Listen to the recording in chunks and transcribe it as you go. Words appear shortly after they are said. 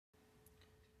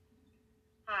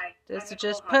This is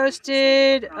just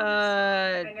posted.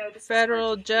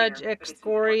 Federal judge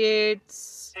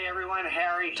excoriates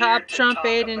top Trump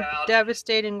aide in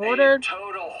devastating order.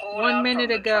 1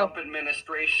 minute ago. Trump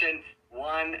administration.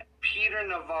 One, Peter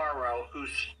Navarro, who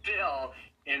still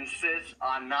insists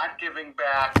on not giving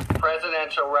back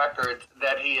presidential records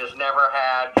that he has never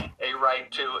had a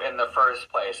right to in the first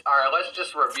place. All right, let's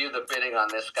just review the bidding on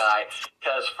this guy,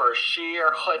 because for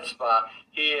sheer chutzpah,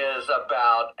 he is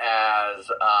about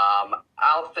as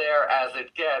out there as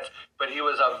it gets, but he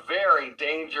was a very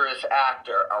dangerous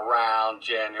actor around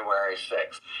January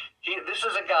 6th. This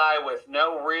is a guy with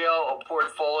no real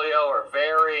portfolio or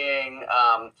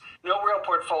no real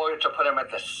portfolio to put him at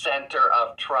the center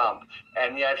of Trump,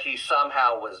 and yet he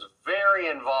somehow was very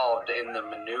involved in the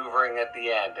maneuvering at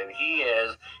the end, and he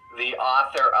is the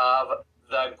author of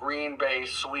the Green Bay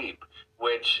Sweep,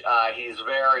 which he's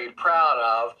very proud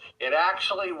of. It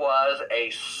actually was a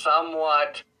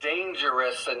somewhat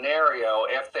dangerous scenario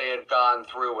if they had gone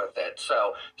through with it.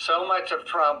 So much of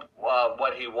Trump,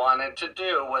 what he wanted to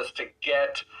do was to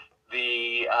get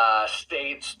the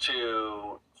states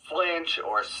to flinch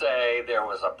or say there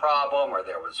was a problem or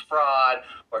there was fraud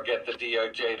or get the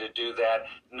DOJ to do that.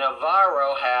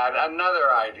 Navarro had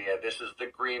another idea. This is the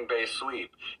Green Bay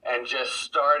Sweep. And just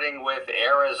starting with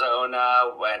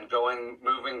Arizona and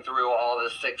moving through all the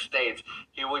 6 states,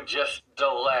 he would just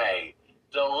delay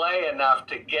enough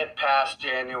to get past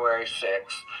January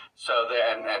 6th.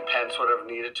 And Pence would have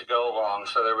needed to go along.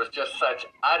 So there was just such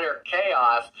utter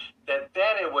chaos that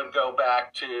then it would go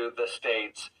back to the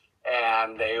states,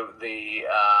 and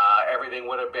everything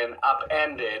would have been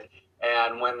upended,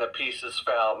 and when the pieces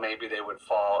fell, maybe they would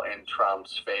fall in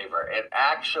Trump's favor. It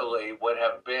actually would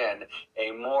have been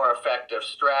a more effective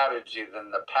strategy than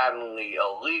the patently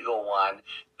illegal one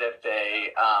that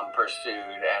they pursued,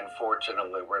 and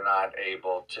fortunately were not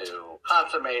able to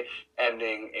consummate,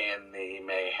 ending in the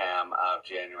mayhem of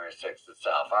January 6th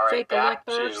itself. All right, back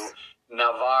to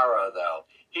Navarro, though.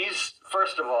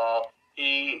 First of all,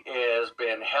 he has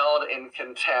been held in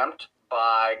contempt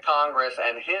by Congress,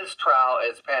 and his trial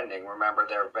is pending. Remember,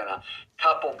 there have been a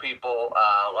couple people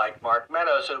like Mark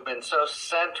Meadows who've been so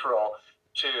central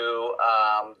to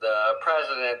the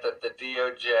president that the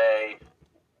DOJ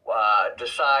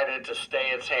decided to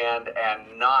stay its hand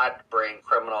and not bring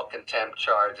criminal contempt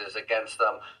charges against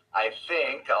them. I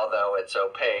think, although it's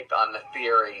opaque, on the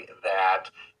theory that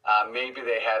maybe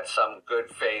they had some good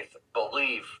faith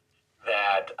belief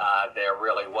that there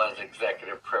really was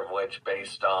executive privilege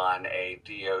based on a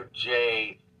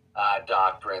DOJ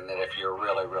doctrine that if you're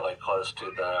really, really close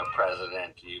to the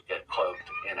president, you get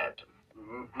cloaked in it.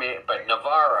 But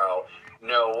Navarro,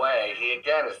 no way. He,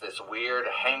 again, is this weird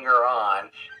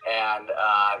hanger-on, and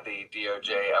the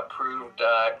DOJ approved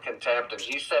contempt, and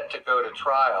he's set to go to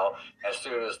trial as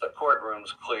soon as the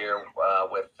courtroom's clear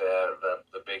with the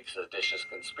big seditious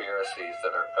conspiracies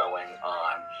that are going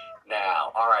on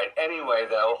now. All right, anyway,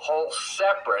 though, whole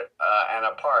separate and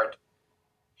apart,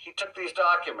 he took these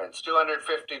documents,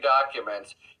 250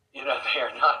 documents. They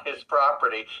are not his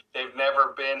property. They've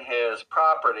never been his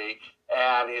property.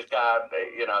 And he's got,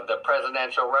 the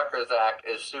Presidential Records Act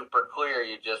is super clear.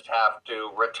 You just have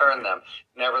to return them.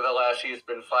 Nevertheless, he's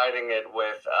been fighting it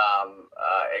with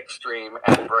extreme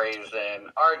and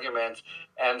brazen arguments.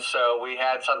 And so we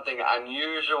had something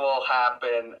unusual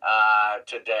happen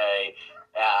today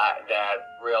that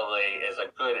really is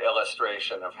a good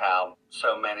illustration of how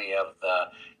so many of the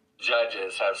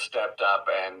judges have stepped up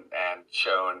and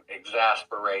shown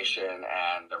exasperation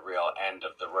and the real end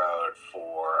of the road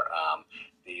for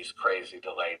these crazy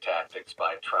delay tactics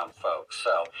by Trump folks.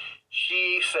 So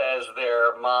he says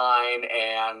they're mine,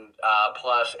 and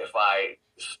plus if I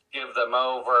give them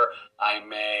over, I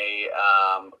may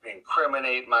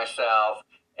incriminate myself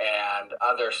and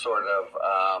other sort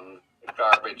of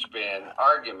garbage bin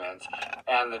arguments.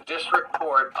 And the district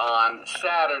court on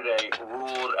Saturday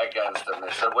ruled against them.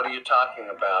 They said, what are you talking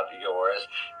about, yours?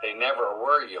 They never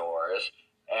were yours.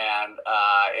 And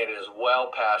it is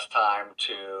well past time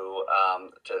to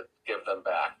give them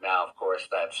back. Now, of course,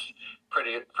 that's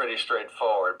pretty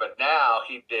straightforward. But now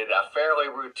he did a fairly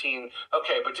routine,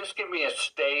 okay, but just give me a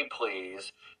stay,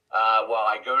 please, while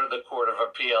I go to the Court of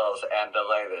Appeals and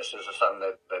delay this. This is something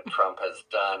that Trump has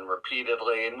done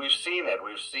repeatedly, and we've seen it.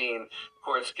 We've seen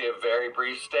courts give very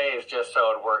brief stays just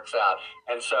so it works out.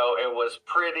 And so it was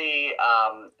pretty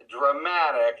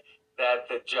dramatic that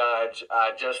the judge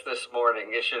just this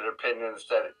morning issued an opinion that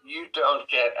said you don't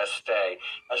get a stay.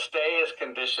 A stay is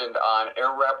conditioned on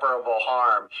irreparable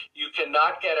harm. You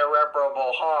cannot get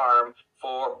irreparable harm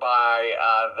by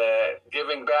the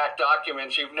giving back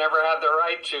documents you've never had the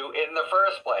right to in the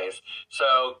first place.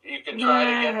 So you can try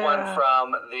to get one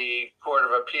from the Court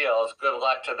of Appeals. Good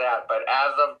luck to that. But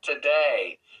as of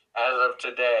today,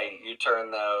 you turn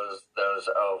those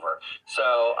over.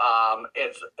 So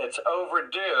it's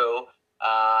overdue.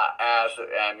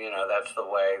 And that's the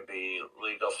way the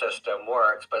legal system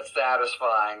works. But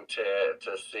satisfying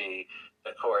to see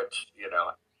the courts,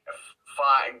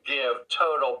 give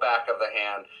total back of the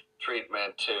hand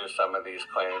treatment to some of these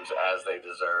claims as they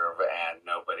deserve, and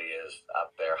nobody is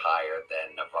up there higher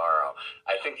than Navarro.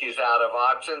 I think he's out of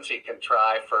options. He can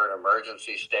try for an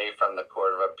emergency stay from the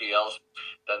Court of Appeals.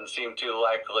 Doesn't seem too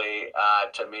likely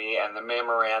to me, and the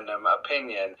memorandum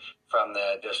opinion from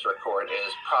the district court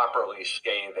is properly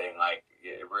scathing, like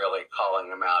really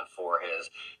calling him out for his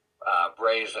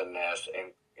brazenness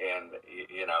and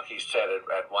he said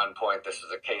at one point, this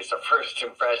is a case of first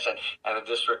impression, and the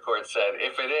district court said,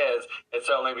 if it is, it's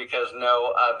only because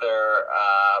no other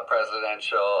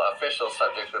presidential official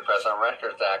subject to the Presidential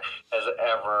Records Act has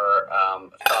ever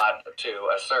thought to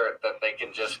assert that they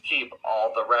can just keep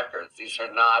all the records. These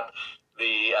are not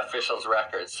the officials'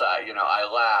 records. I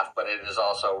laugh, but it is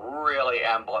also really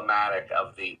emblematic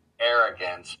of the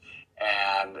arrogance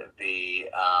and the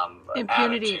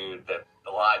attitude that the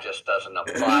law just doesn't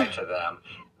apply to them.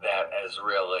 That has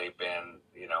really been,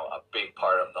 a big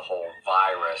part of the whole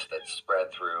virus that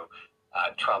spread through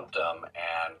Trumpdom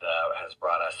and has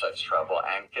brought us such trouble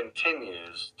and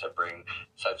continues to bring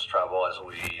such trouble as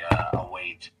we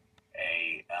await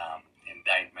a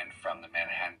indictment from the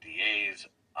Manhattan DA's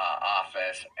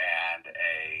office and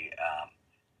a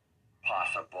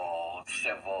possible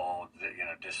civil,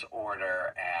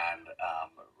 disorder and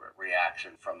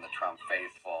reaction from the Trump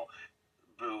faithful,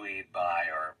 buoyed by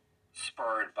or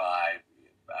spurred by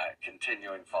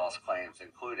continuing false claims,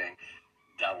 including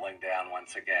doubling down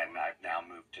once again. I've now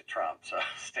moved to Trump, so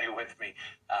stay with me,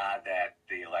 that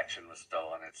the election was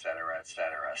stolen, et cetera, et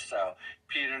cetera. So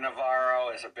Peter Navarro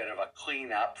is a bit of a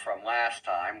cleanup from last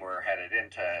time. We're headed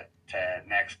into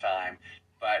next time,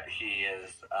 but he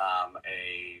is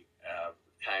a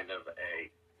kind of a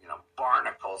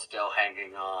barnacle still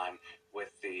hanging on with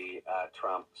the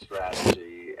Trump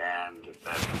strategy, and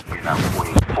that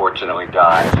we fortunately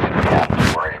died and we have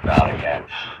to worry about again.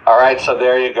 All right, so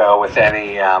there you go. With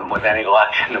any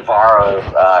luck, Navarro's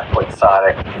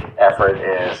quixotic effort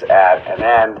is at an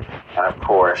end, and of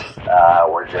course,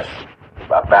 we're just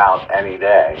about any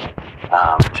day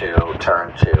to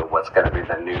turn to what's going to be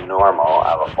the new normal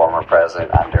of a former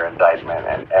president under indictment,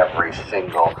 and every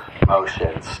single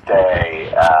motion, stay,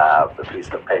 the piece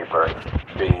of paper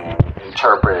being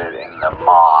interpreted in the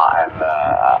maw and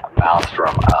the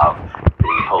maelstrom of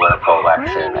the political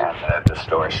election and the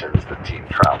distortions that Team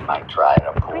Trump might try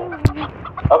to pull.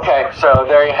 Okay, so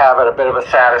there you have it, a bit of a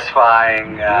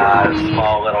satisfying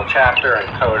small little chapter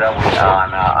and coda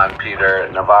on Peter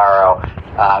Navarro.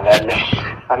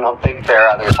 I don't think there are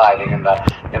others hiding in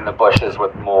the bushes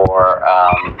with more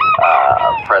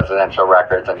presidential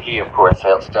records, and he, of course,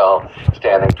 is still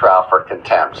standing trial for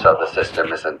contempt, so the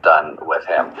system isn't done with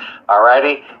him.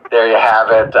 Alrighty, there you have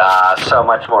it. So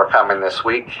much more coming this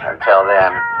week. Until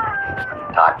then,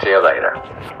 talk to you later.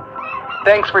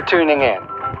 Thanks for tuning in.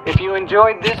 If you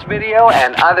enjoyed this video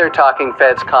and other Talking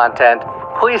Feds content,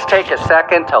 please take a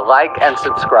second to like and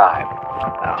subscribe.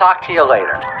 Talk to you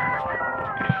later.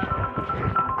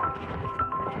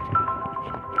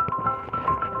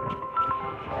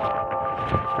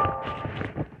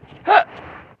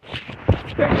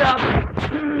 Good job.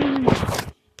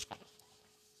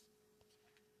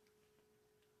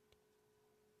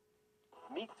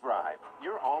 Meet Thrive,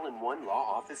 your all-in-one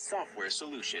law office software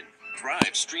solution.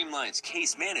 Thrive streamlines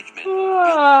case management.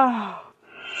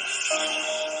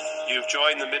 You've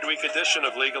joined the midweek edition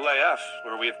of Legalaf,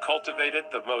 where we have cultivated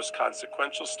the most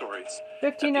consequential stories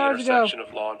 15 at the hours ago. intersection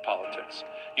of law and politics.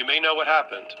 You may know what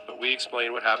happened, but we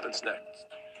explain what happens next.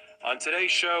 On today's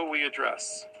show, we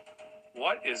address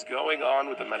what is going on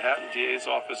with the Manhattan DA's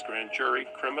office grand jury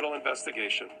criminal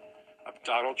investigation of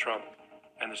Donald Trump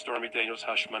and the Stormy Daniels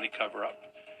hush money cover-up.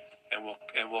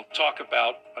 And we'll talk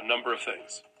about a number of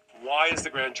things. Why is the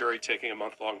grand jury taking a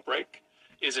month-long break?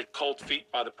 Is it cold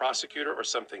feet by the prosecutor or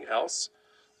something else?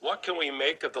 What can we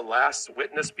make of the last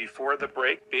witness before the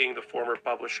break being the former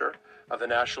publisher of the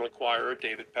National Enquirer,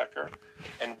 David Pecker?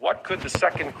 And what could the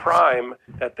second crime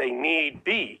that they need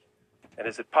be? And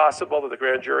is it possible that the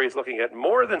grand jury is looking at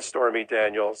more than Stormy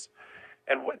Daniels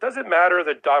And does it matter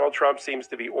that Donald Trump seems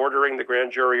to be ordering the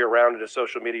grand jury around in his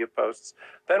social media posts?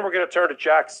 Then we're going to turn to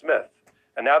Jack Smith.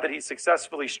 And now that he's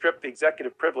successfully stripped the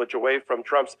executive privilege away from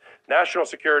Trump's national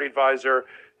security advisor,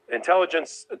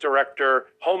 intelligence director,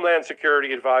 homeland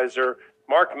security advisor,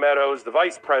 Mark Meadows, the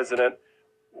vice president,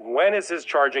 when is his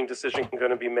charging decision going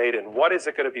to be made, and what is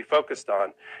it going to be focused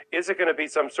on? Is it going to be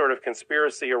some sort of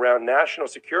conspiracy around national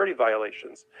security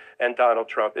violations and Donald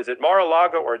Trump? Is it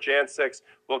Mar-a-Lago or Jan 6?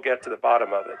 We'll get to the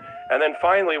bottom of it. And then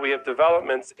finally, we have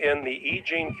developments in the E.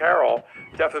 Jean Carroll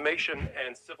defamation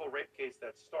and civil rape case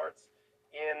that starts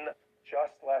in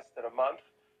just less than a month.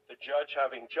 The judge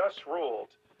having just ruled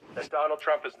that Donald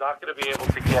Trump is not going to be able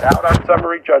to get out on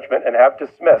summary judgment and have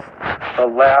dismissed the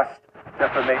last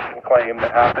defamation claim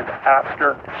that happened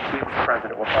after he was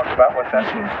president. We'll talk about what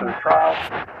that means for the trial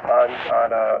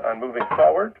on moving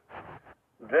forward.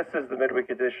 This is the midweek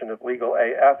edition of Legal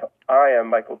AF. I am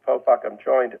Michael Popak. I'm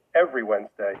joined every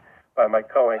Wednesday by my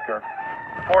co-anchor,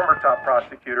 former top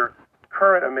prosecutor,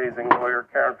 current amazing lawyer,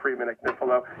 Karen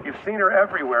Friedman-Agnifilo. You've seen her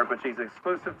everywhere, but she's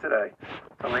exclusive today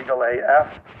to Legal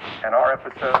AF, and our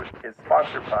episode is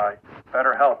sponsored by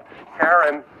BetterHelp.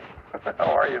 Karen,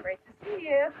 how are you? Great to see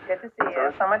you. Good to see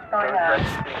you. So much going on.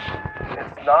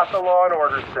 It's not the Law and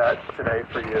Order set today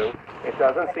for you. It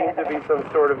doesn't seem to be some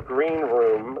sort of green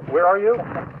room. Where are you?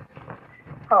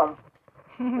 Home.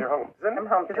 You're home. I'm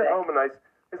home today.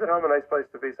 Is it home a nice place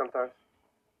to be sometimes?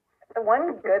 The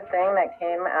one good thing that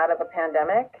came out of the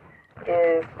pandemic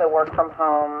is the work from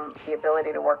home, the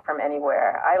ability to work from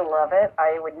anywhere. I love it.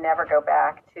 I would never go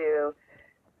back to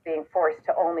being forced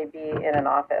to only be in an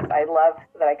office. I love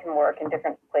that I can work in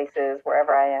different places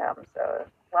wherever I am. So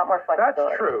a lot more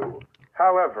flexibility. That's true.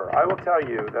 However, I will tell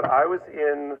you that I was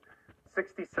in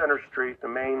 60 Center Street, the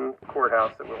main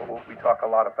courthouse that we talk a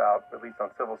lot about, at least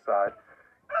on civil side.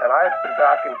 And I had been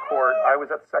back in court. I was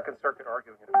at the Second Circuit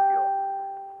arguing an appeal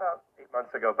about 8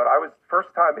 months ago. But I was first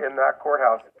time in that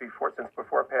courthouse since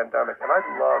before pandemic. And I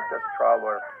loved, as a trial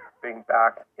lawyer, being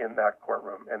back in that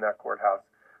courtroom, in that courthouse.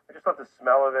 I just love the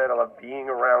smell of it. I love being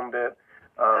around it.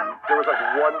 There was like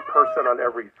one person on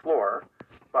every floor,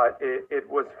 but it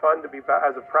was fun to be back.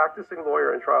 As a practicing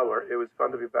lawyer and trial lawyer, it was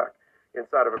fun to be back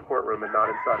inside of a courtroom and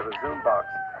not inside of a Zoom box.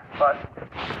 But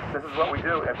this is what we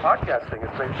do, and podcasting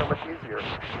is made so much easier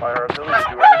by our ability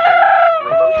to do everything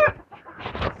remotely.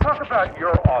 Let's talk about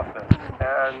your office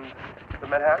and the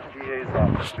Manhattan DA's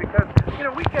office, because,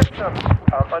 we get some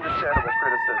understandable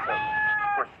criticism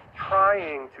for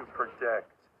trying to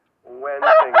predict when things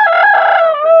are going to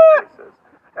happen in cases.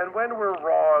 And when we're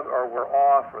wrong or we're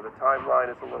off or the timeline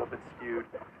is a little bit skewed,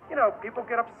 people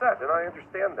get upset, and I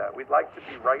understand that. We'd like to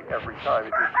be right every time.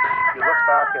 If you look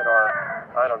back at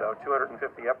our,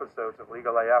 250 episodes of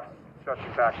Legal AF,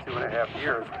 stretching back 2.5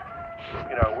 years,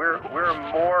 we're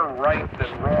more right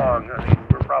than wrong. I mean,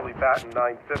 we're probably batting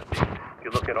 950 if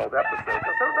you look at old episodes.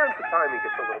 So sometimes the timing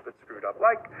gets a little bit screwed up.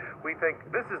 Like, we think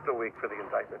this is the week for the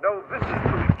indictment. No, this is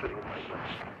the week for the indictment.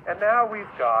 And now we've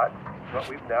got, what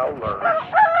we've now learned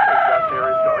is that there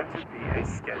is going to be a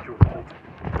scheduled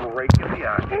break in the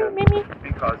action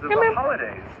because of the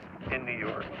holidays in New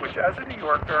York, which, as a New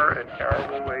Yorker, and Karen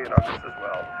will weigh in on this as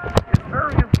well, is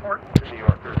very important to New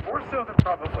Yorkers, more so than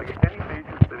probably any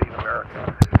major city in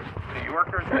America. New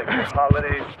Yorkers take the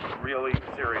holidays really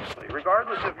seriously,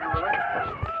 regardless of your religious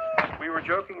beliefs. We were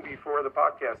joking before the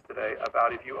podcast today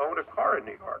about if you own a car in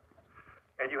New York,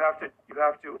 and you have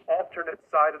to alternate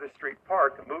side of the street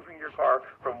park, moving your car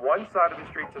from one side of the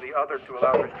street to the other to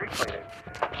allow for street cleaning.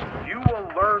 You will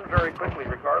learn very quickly,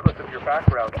 regardless of your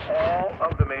background, all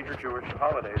of the major Jewish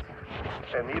holidays,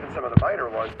 and even some of the minor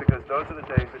ones, because those are the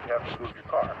days that you have to move your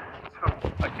car.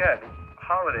 So again,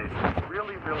 holidays are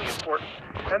really, really important.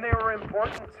 And they were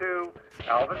important to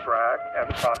Alvin Bragg and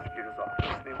the prosecutor's office.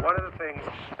 I mean, one of the things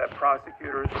that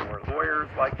prosecutors or lawyers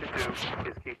like to do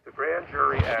is keep the grand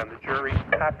jury and the jury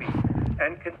happy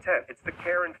and content. It's the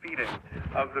care and feeding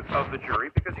of the jury,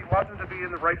 because you want them to be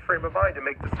in the right frame of mind to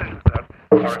make decisions that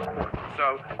are important.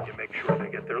 So you make sure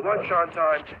they get their lunch on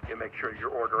time, you make sure you're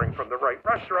ordering from the right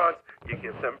restaurants, you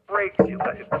give them breaks, you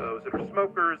let those that are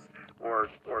smokers or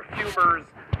fumers,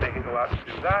 they can go out and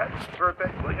do that for a bit.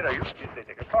 Well, they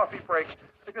take a coffee break,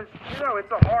 because,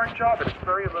 it's a hard job and it's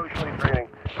very emotionally draining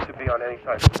to be on any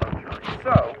type of jury.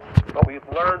 So what we've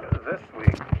learned this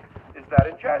week is that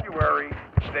in January,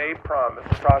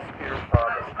 prosecutors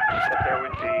promised that there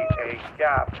would be a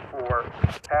gap for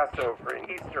Passover and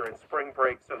Easter and spring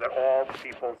break so that all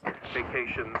people's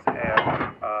vacations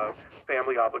and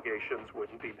family obligations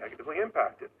wouldn't be negatively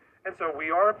impacted. And so we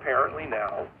are apparently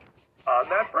now on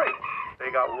that break.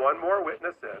 They got one more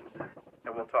witness in.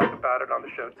 and we'll talk about it on the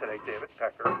show today. David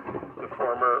Pecker, the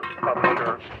former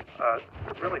publisher,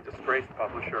 really disgraced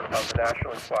publisher of the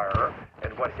National Enquirer,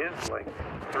 and what his link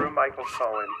through Michael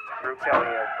Cohen, through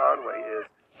Kellyanne Conway is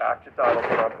back to Donald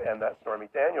Trump and that Stormy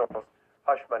Daniels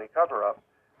hush money cover-up.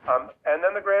 And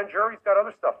then the grand jury's got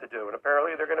other stuff to do, and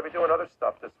apparently they're going to be doing other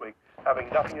stuff this week, having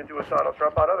nothing to do with Donald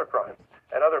Trump on other crimes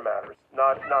and other matters,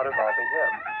 not involving him.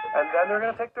 And then they're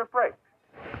going to take their break.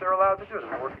 They're allowed to do it.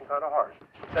 They're working kind of hard.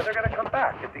 Then they're going to come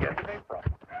back at the end of April.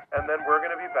 And then we're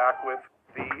going to be back with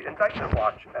the indictment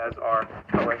watch, as our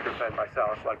co-anchor Ben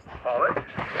Mysalis likes to call it,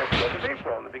 at the end of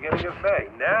April and the beginning of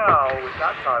May. Now, with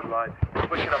that timeline,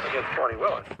 we're pushing up against Fani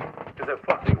Willis. Because if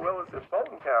Fani Willis in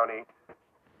Fulton County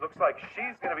looks like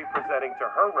she's going to be presenting to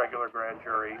her regular grand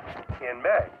jury in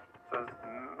May. So it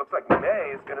looks like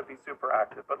May is going to be super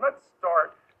active. But let's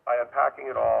start by unpacking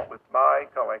it all with my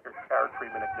co-anchor, Karen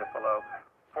Friedman-Agnifilo,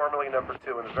 formerly number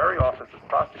 2 in the very office of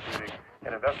prosecuting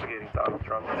and investigating Donald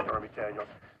Trump and Stormy Daniels.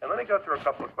 And let me go through a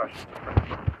couple of questions.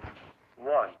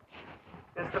 One,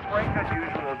 is the break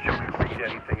unusual? Should we read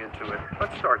anything into it?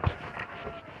 Let's start there.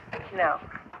 No.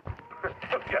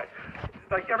 Okay.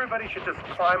 Like everybody should just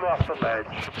climb off the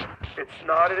ledge. It's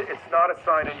not a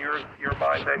sign in your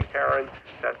mind then, Karen,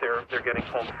 that they're getting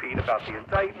cold feet about the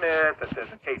indictment, that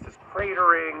the case is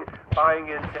cratering, buying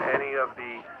into any of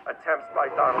the attempts by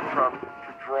Donald Trump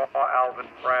to draw Alvin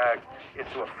Bragg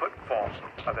into a footfall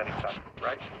of any type,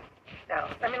 right? No.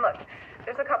 I mean, look,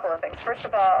 there's a couple of things. First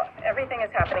of all, everything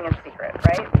is happening in secret,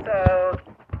 right? So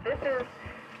this is,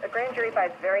 a grand jury by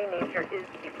its very nature is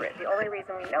secret. The only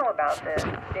reason we know about this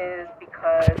is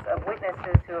because of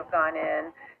witnesses who have gone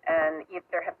in and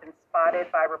either have been spotted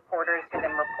by reporters who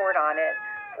then report on it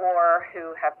or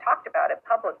who have talked about it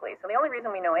publicly. So the only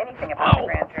reason we know anything about the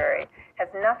grand jury has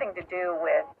nothing to do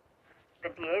with the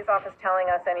DA's office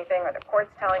telling us anything or the courts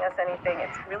telling us anything.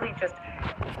 It's really just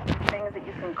things that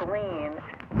you can glean.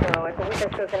 So if a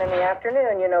witness goes in the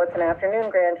afternoon, you know it's an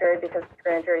afternoon grand jury because the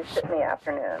grand juries sit in the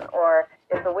afternoon. Or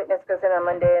if a witness goes in on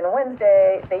Monday and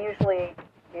Wednesday,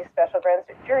 these special grand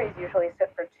juries usually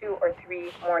sit for 2 or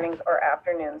 3 mornings or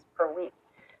afternoons per week.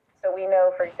 So we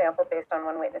know, for example, based on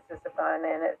when witnesses have gone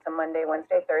in, it's a Monday,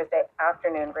 Wednesday, Thursday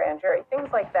afternoon grand jury. Things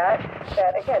like that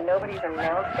again, nobody's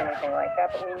announced anything like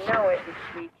that, but we know it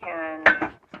because we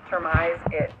can surmise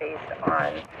it based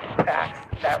on facts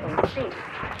that we see.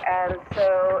 And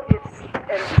so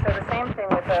the same thing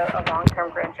with a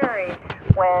long-term grand jury.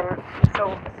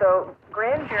 So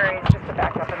grand juries, just to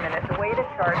back up a minute, the only way to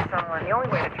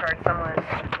charge someone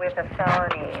with a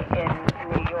felony in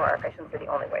New York, I shouldn't say the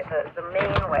only way, the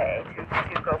main way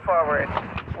to go forward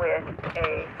with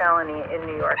a felony in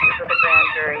New York is with a grand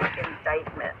jury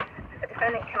indictment. A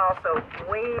defendant can also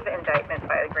waive indictment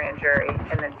by the grand jury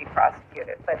and then be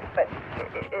prosecuted. But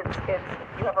it's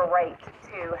you have a right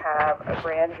to have a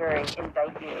grand jury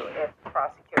indict you if the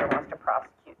prosecutor wants to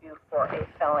prosecute you for a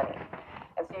felony.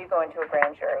 And so you go into a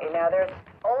grand jury. Now, there's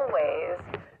always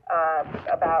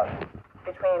about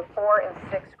between 4 and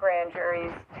 6 grand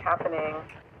juries happening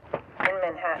in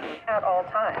Manhattan at all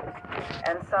times.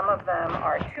 And some of them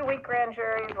are 2-week grand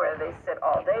juries where they sit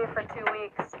all day for 2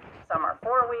 weeks. Some are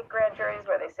 4-week grand juries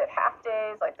where they sit half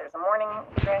days, like there's a morning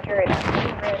grand jury and an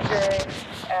afternoon grand jury.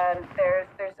 And there's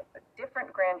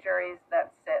different grand juries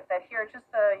that hear just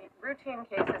the routine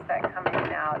cases that come in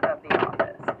and out of the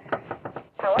office.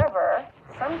 However,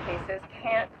 some cases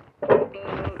can't be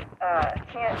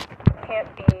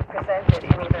presented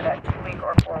in either that 2-week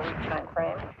or 4-week time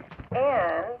frame.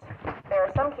 And there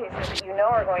are some cases that you know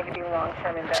are going to be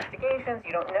long-term investigations.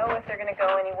 You don't know if they're going to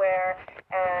go anywhere.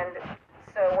 And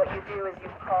so what you do is you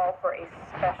call for a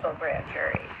special grand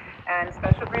jury. And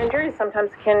special grand juries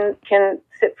sometimes can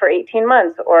sit for 18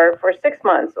 months or for 6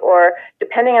 months, or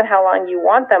depending on how long you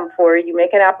want them for, you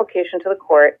make an application to the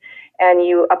court and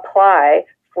you apply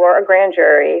for a grand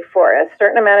jury for a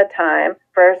certain amount of time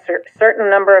for a certain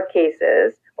number of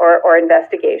cases or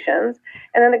investigations,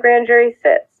 and then the grand jury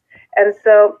sits. And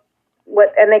so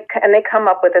they come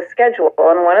up with a schedule,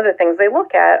 and one of the things they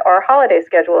look at are holiday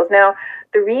schedules. Now,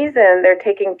 the reason they're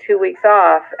taking 2 weeks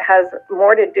off has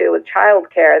more to do with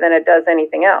childcare than it does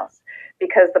anything else,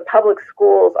 because the public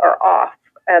schools are off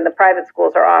and the private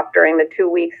schools are off during the 2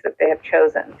 weeks that they have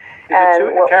chosen.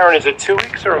 Karen, is it 2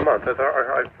 weeks or a month?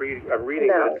 I'm reading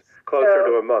no. It's closer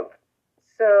to a month.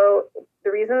 So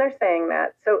the reason they're saying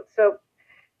that, so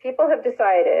people have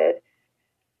decided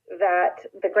that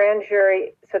the grand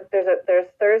jury, so there's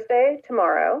Thursday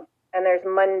tomorrow and there's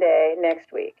Monday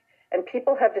next week. And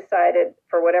people have decided,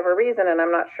 for whatever reason, and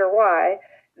I'm not sure why,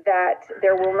 that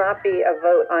there will not be a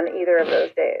vote on either of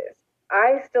those days.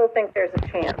 I still think there's a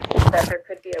chance that there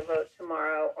could be a vote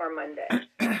tomorrow or Monday.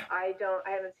 I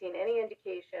haven't seen any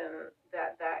indication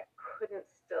that that couldn't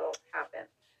still happen.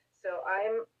 So I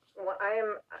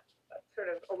am sort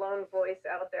of a lone voice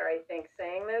out there, I think,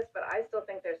 saying this, but I still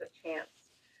think there's a chance.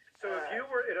 So if you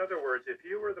were, in other words, if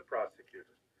you were the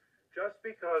prosecutor, just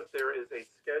because there is a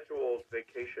scheduled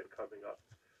vacation coming up,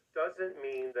 doesn't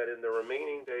mean that in the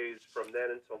remaining days from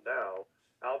then until now,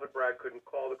 Alvin Bragg couldn't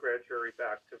call the grand jury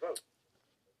back to vote.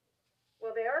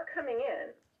 Well, they are coming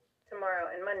in tomorrow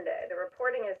and Monday. The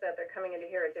reporting is that they're coming in to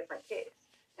hear a different case.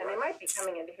 And they might be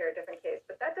coming in to hear a different case,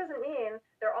 but that doesn't mean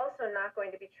they're also not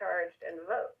going to be charged and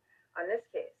vote on this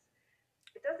case.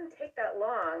 It doesn't take that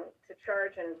long to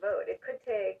charge and vote. It could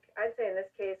take, I'd say in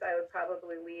this case, I would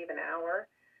probably leave an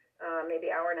hour, maybe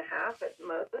hour and a half at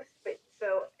most. But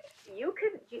so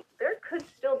there could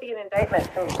still be an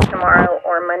indictment tomorrow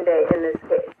or Monday in this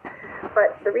case.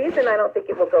 But the reason I don't think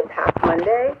it will go past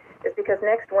Monday is because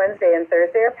next Wednesday and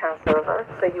Thursday are Passover,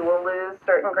 so you will lose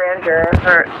certain grand jurors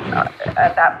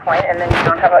at that point, and then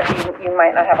you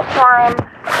might not have a quorum,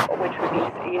 which would be,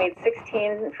 you need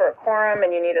 16 for a quorum,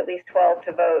 and you need at least 12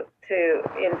 to vote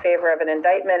in favor of an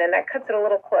indictment, and that cuts it a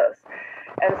little close.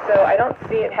 And so I don't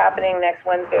see it happening next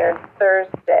Wednesday or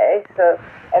Thursday.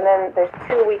 And then there's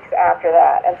 2 weeks after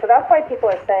that, and so that's why people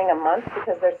are saying a month,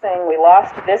 because they're saying we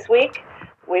lost this week,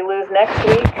 we lose next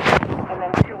week, and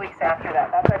then 2 weeks after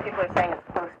that. That's why people are saying it's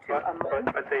close to a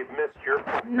month. But they've missed your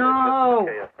point. No.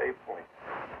 They've missed the KSA point,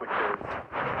 which is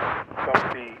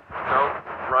don't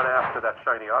run after that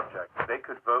shiny object. They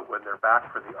could vote when they're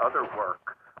back for the other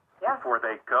work before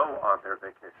they go on their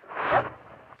vacation. Yep.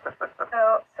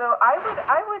 So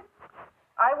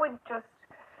I would just,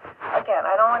 again,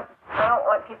 I don't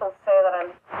want people to say that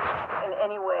I'm in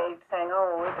any way saying,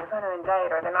 oh, they're going to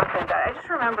indict or they're not going to indict. I just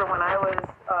remember when I was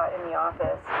in the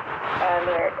office, and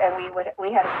we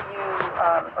had a few,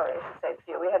 or I should say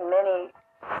few, we had many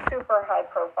super high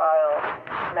profile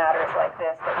matters like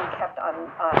this that we kept on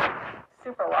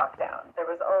super lockdown. There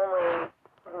was only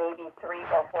maybe 3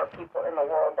 or 4 people in the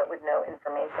world that would know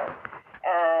information,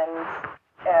 and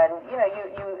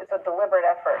it's a deliberate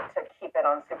effort to keep it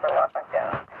on super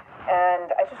lockdown. And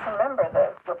I just remember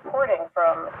the reporting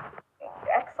from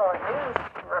excellent news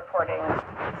reporting,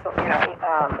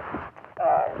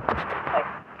 like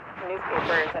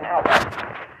newspapers and outlets,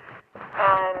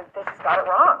 and they just got it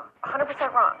wrong,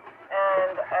 100% wrong.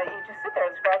 And you just sit there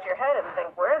and scratch your head and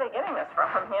think, where are they getting this from?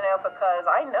 Because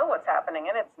I know what's happening,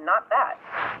 and it's not that.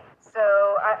 So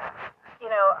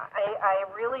I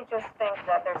really just think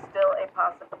that there's still a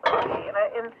possibility, and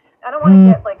I don't want to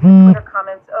get like the Twitter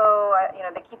comments. Oh,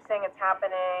 they keep saying it's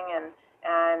happening,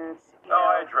 and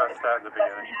I addressed that in the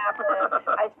beginning. Doesn't happen.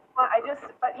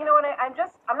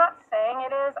 I'm not saying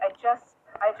it is. I just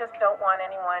don't want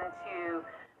anyone to.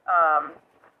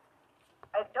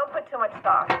 I don't put too much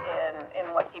stock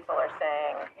in what people are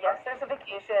saying. Yes, there's a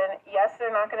vacation. Yes,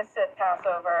 they're not going to sit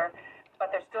Passover,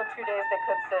 but there's still 2 days they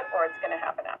could sit, or it's going to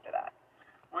happen after that.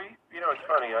 It's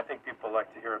funny. I think people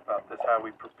like to hear about this, how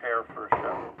we prepare for a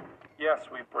show. Yes,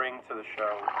 we bring to the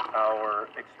show our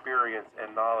experience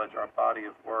and knowledge, our body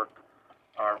of work,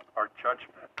 our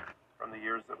judgment from the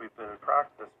years that we've been in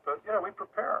practice. But, we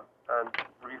prepare. And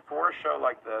before a show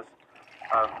like this,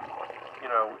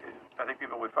 I think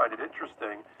people would find it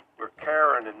interesting where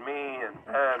Karen and me and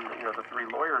the 3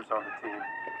 lawyers on the team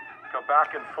go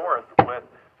back and forth with,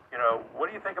 what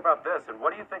do you think about this? And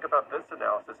what do you think about this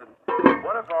analysis? And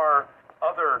one of our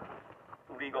other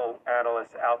legal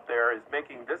analysts out there is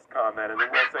making this comment, and then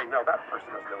we're saying, no, that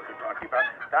person doesn't know what they're talking about.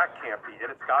 That can't be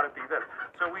it. It's got to be this.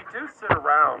 So we do sit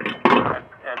around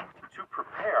and to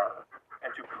prepare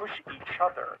and to push each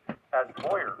other as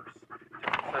lawyers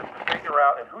to figure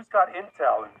out, and who's got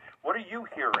intel, and what are you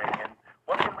hearing, and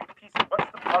what's the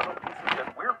puzzle pieces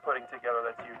that we're putting together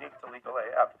that's unique to Legal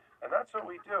AF. And that's what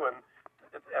we do. And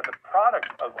the product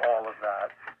of all of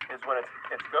that is when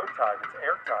it's go time, it's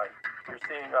air time. You're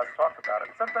seeing us talk about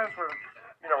it. And sometimes we're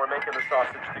making the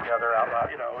sausage together out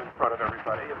loud, in front of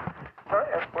everybody. And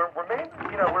we're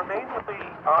mainly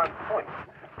on point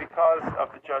because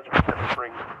of the judgment that we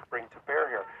bring to bear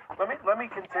here. Let me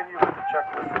continue with the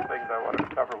checklist of things I wanted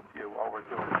to cover with you while we're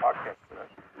doing the podcast today.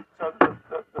 So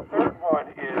the third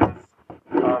one is,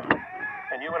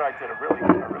 and you and I did a really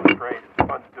great, it was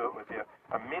fun to do it with you,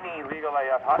 a mini Legal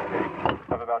AF hot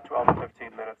take of about 12 to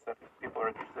 15 minutes that people are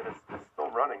interested in. Is still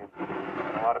running,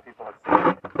 and a lot of people have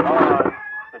seen it. On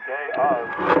the day of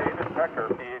David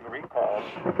Pecker being recalled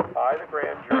by the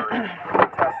grand jury to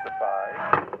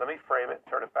testify, let me frame it and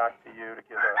turn it back to you to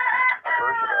give a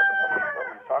version of what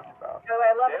we've talked about. Oh,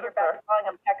 I love that you're back calling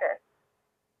him Pecker.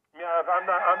 Yeah, I'm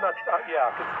Yeah,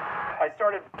 because I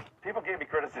started, people gave me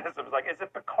criticisms like, is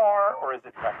it Picard or is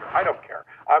it Pecker? I don't care.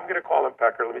 I'm going to call him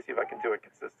Pecker. Let me see if I can do it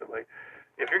consistently.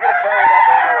 If you're going to carry that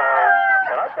name around,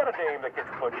 and I've got a name that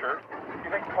gets butchered, you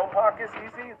think Popak is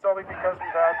easy? It's only because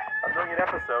we've had a million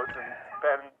episodes, and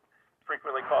Ben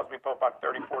frequently calls me Popak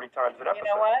 30, 40 times an episode.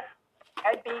 You know what?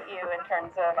 I beat you in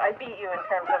terms of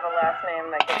a last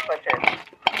name that gets butchered.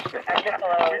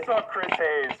 We saw Chris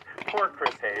Hayes. Poor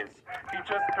Chris Hayes. He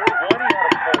had a cold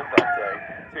that day,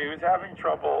 so he was having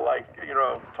trouble,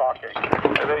 talking,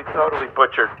 and then he totally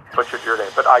butchered your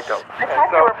name, but I don't. I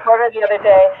talked to a reporter the other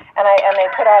day, and they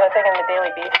put out a thing in the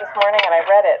Daily Beast this morning, and I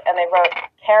read it, and they wrote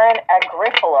Karen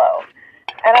Agrifalo.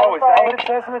 And I was is that what it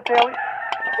says in the Daily?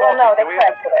 Well, no, they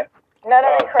corrected it. No,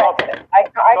 they corrected it.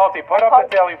 Salty, put up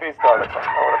the Daily Beast article. I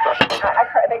want to talk about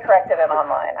that. They corrected it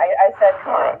online. I said,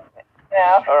 come on. You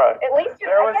know? All right. At least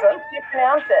you can't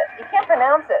pronounce it. You can't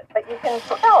pronounce it, but you can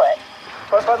spell it.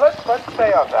 But let's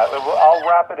stay on that. I'll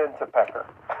wrap it into Pecker.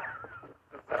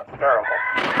 That's terrible.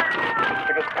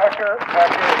 Because Pecker is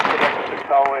connected to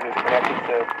Cohen, is connected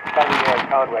to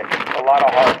Kellyanne Conway. A lot of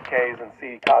hard K's and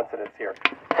C consonants here.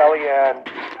 Kellyanne,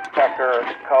 Pecker,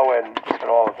 Cohen, and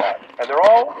all of that. And they're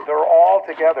all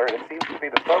together, and it seems to be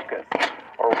the focus,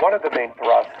 or one of the main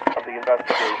thrusts of the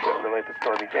investigation related to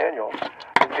Stormy Daniels,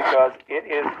 is because it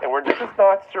is, and this is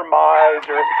not surmise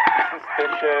or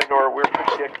suspicion or we're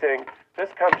predicting. This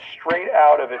comes straight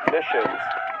out of admissions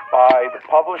by the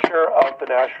publisher of the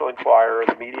National Enquirer,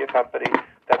 the media company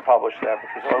that published them,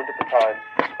 which was owned at the time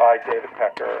by David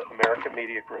Pecker, American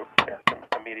Media Group,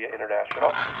 American Media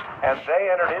International, and they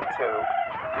entered into,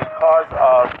 because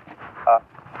of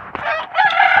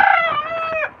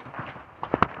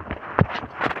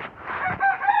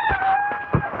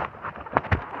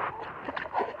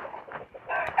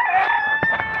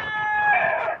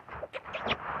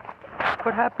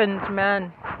What happened,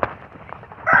 man?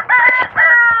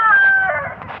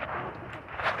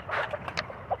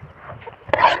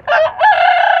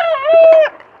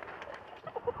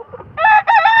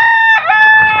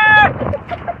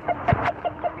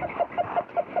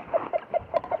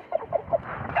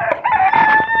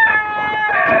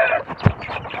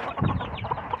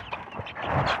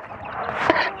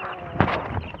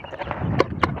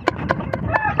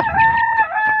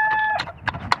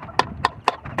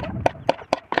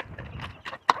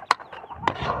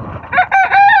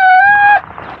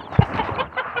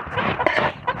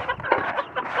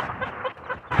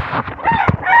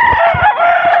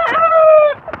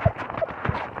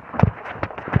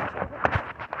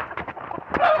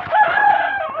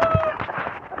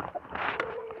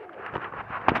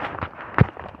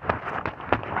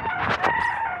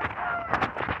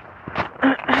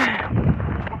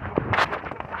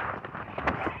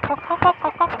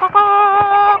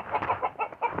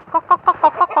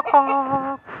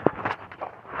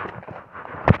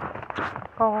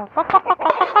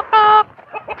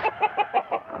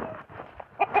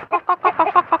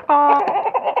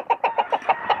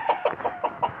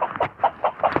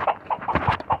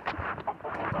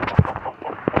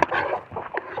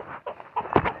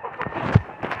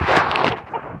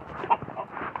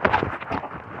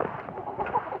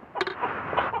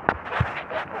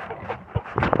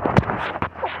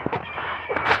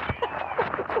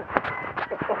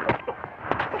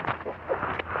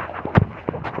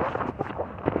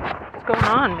 What's going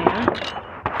on, man?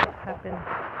 Happened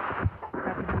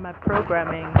in my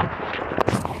programming.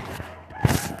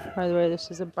 By the way, this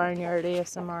is a barnyard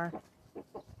ASMR.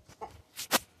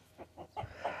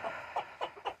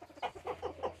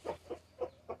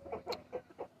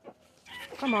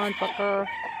 Come on, fucker.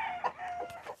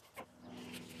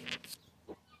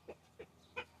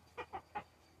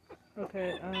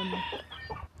 Okay,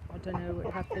 I don't know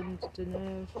what happened, don't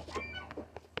know.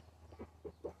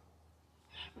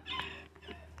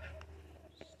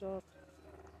 Stop.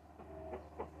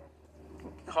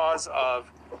 Because of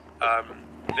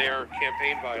their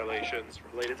campaign violations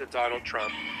related to Donald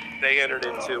Trump, they entered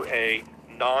into a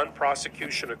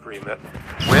non-prosecution agreement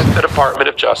with the Department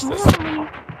of Justice,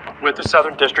 with the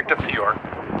Southern District of New York,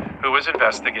 who was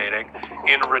investigating,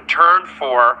 in return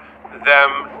for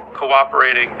them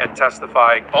cooperating and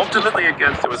testifying ultimately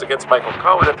against Michael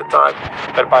Cohen at the time,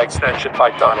 but by extension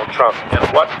by Donald Trump. And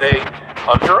what they,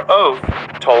 under oath,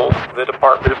 told the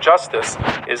Department of Justice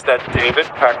is that David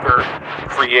Pecker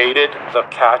created the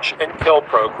catch and kill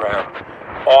program,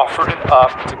 offered it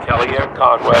up to Kellyanne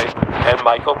Conway and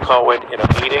Michael Cohen in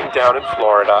a meeting down in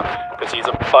Florida, because he's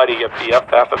a buddy, a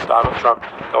BFF of Donald Trump,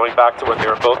 going back to when they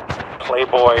were both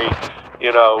Playboy,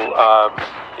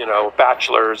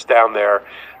 bachelors down there.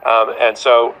 And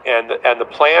the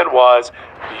plan was,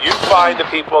 you find the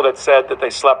people that said that they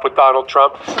slept with Donald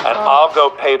Trump, and I'll go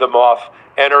pay them off,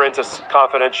 enter into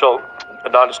confidential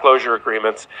non-disclosure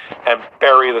agreements, and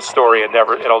bury the story, and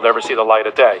it'll never see the light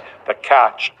of day. The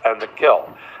catch and the kill.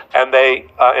 And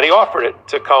and he offered it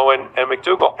to Cohen and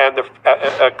McDougal, and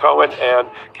Cohen and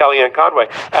Kellyanne Conway.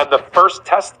 And the first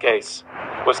test case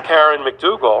was Karen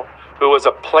McDougal, who was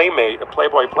a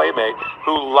Playboy playmate,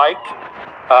 who, like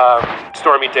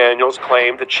Stormy Daniels,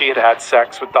 claimed that she had had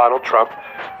sex with Donald Trump,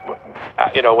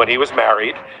 when he was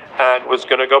married, and was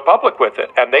going to go public with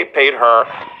it. And they paid her.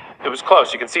 It was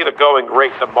close. You can see the going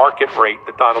rate, the market rate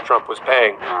that Donald Trump was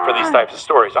paying for these types of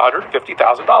stories,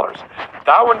 $150,000.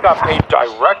 That one got paid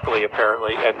directly,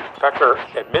 apparently, and Pecker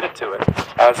admitted to it,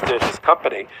 as did his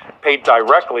company, paid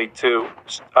directly to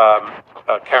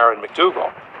Karen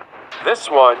McDougal. This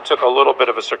one took a little bit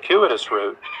of a circuitous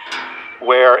route,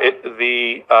 where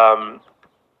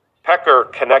Pecker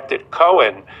connected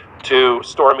Cohen to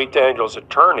Stormy Daniels'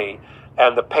 attorney,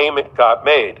 and the payment got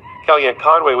made. Kellyanne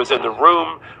Conway was in the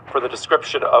room for the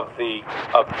description of the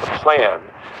plan,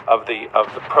 of the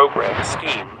program, the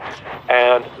scheme,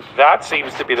 and that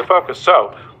seems to be the focus.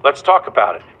 So let's talk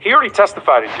about it. He already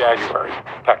testified in January,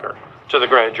 Pecker, to the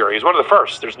grand jury. He's one of the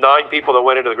first. There's 9 people that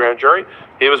went into the grand jury.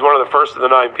 He was one of the first of the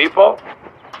 9 people,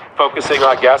 focusing,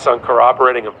 I guess, on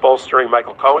corroborating and bolstering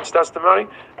Michael Cohen's testimony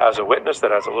as a witness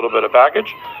that has a little bit of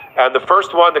baggage. And the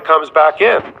first one that comes back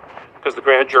in, because the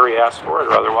grand jury asked for it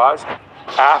or otherwise,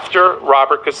 after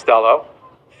Robert Costello,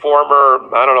 former,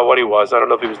 I don't know what he was, I don't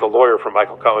know if he was the lawyer for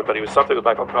Michael Cohen, but he was something with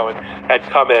Michael Cohen, had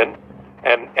come in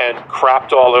and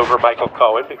crapped all over Michael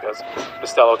Cohen because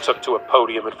Costello took to a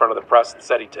podium in front of the press and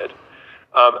said he did.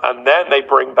 And then they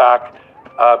bring back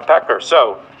Pecker.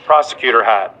 So, prosecutor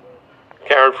hat,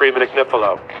 Karen Freeman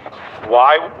Agnifilo.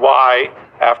 Why,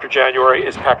 after January,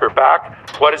 is Pecker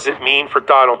back? What does it mean for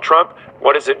Donald Trump?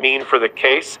 What does it mean for the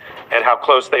case? And how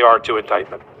close they are to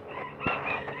indictment?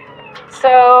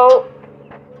 So,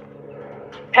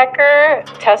 Pecker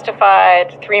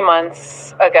testified 3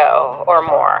 months ago or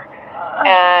more.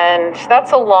 And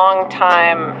that's a long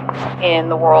time in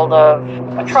the world of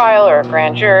a trial or a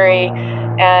grand jury.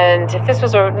 And if this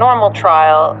was a normal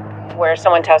trial where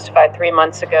someone testified 3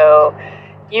 months ago,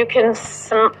 you could,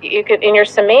 in your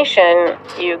summation,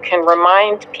 you can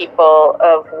remind people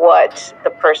of what the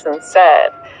person said.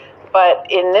 But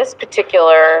in this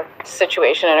particular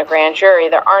situation in a grand jury,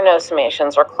 there are no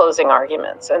summations or closing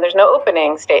arguments, and there's no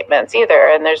opening statements either,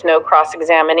 and there's no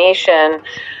cross-examination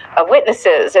of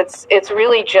witnesses. It's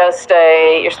really just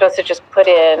you're supposed to just put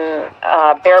in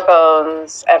bare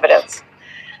bones evidence.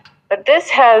 But this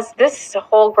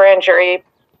whole grand jury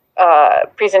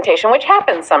presentation, which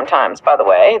happens sometimes, by the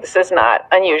way, this is not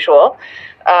unusual.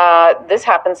 This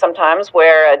happens sometimes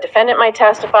where a defendant might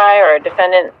testify or a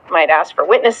defendant might ask for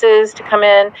witnesses to come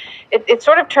in. It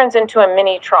sort of turns into a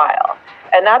mini trial,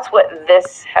 and that's what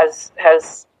this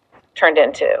has turned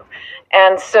into.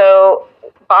 And so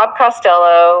Bob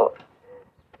Costello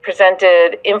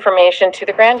presented information to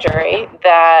the grand jury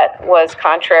that was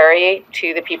contrary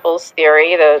to the people's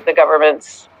theory, the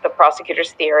government's, the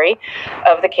prosecutor's theory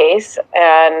of the case,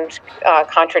 and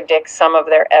contradicts some of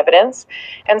their evidence.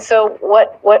 And so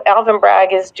what Alvin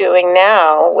Bragg is doing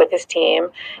now with his team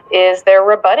is they're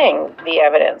rebutting the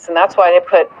evidence. And that's why they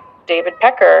put David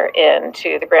Pecker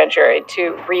into the grand jury,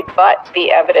 to rebut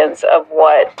the evidence of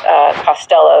what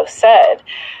Costello said.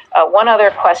 One other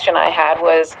question I had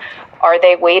was, are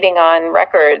they waiting on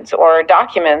records or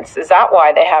documents? Is that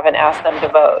why they haven't asked them to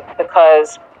vote?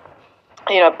 Because,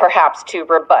 perhaps to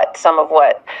rebut some of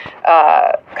what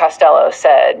Costello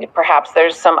said. Perhaps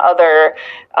there's some other,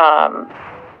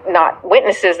 not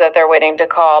witnesses that they're waiting to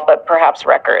call, but perhaps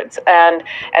records. And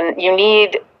you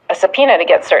need a subpoena to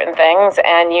get certain things,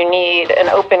 and you need an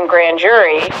open grand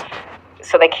jury,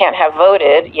 so they can't have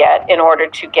voted yet in order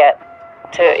to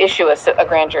issue a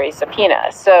grand jury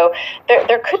subpoena. So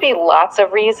there could be lots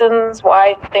of reasons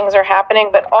why things are happening,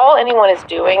 but all anyone is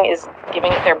doing is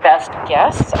giving it their best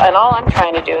guess, and all I'm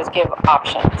trying to do is give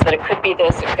options, that it could be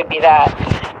this, it could be that,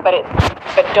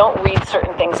 but don't read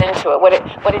certain things into it. What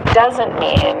it doesn't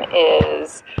mean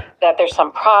is that there's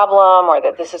some problem or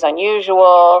that this is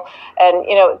unusual. And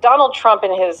Donald Trump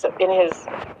in his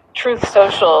Truth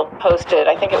Social posted,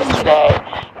 I think it was today,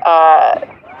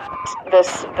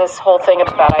 this whole thing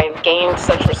about I've gained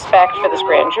such respect for this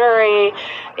grand jury,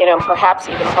 perhaps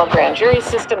even the whole grand jury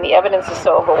system. The evidence is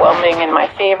so overwhelming in my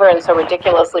favor and so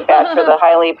ridiculously bad for the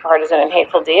highly partisan and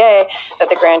hateful DA that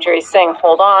the grand jury is saying,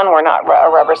 hold on, we're not a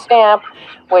rubber stamp.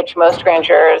 which most grand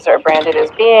jurors are branded as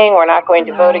being. We're not going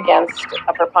to vote against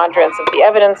a preponderance of the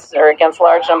evidence or against a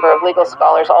large number of legal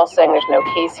scholars all saying there's no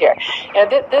case here.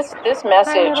 This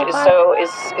message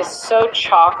is so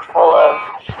chock full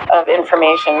of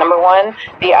information. Number one,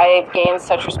 I've gained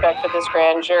such respect for this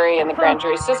grand jury and the grand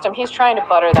jury system. He's trying to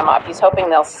butter them up. He's hoping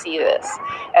they'll see this,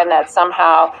 and that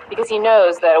somehow, because he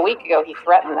knows that a week ago he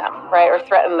threatened them, right, or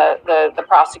threatened the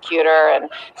prosecutor and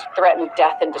threatened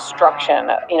death and destruction,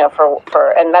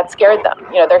 and that scared them.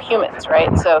 They're humans,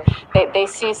 right? So they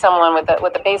see someone with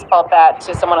a baseball bat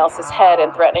to someone else's head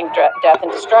and threatening death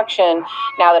and destruction.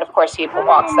 Now that, of course, he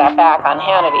walks that back on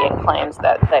Hannity and claims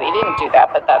that he didn't do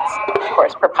that, but that's, of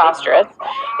course, preposterous.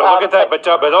 But look at that. But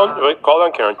don't hold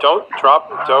on, Karen. Don't drop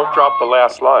the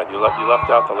last line. You left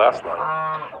out the last line.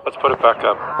 Let's put it back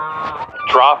up.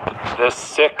 Drop this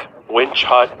sick winch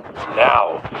hunt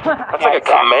now. That's like a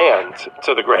command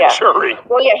to the grand jury.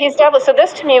 Well, yeah, he's definitely. So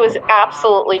this to me was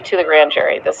absolutely to the grand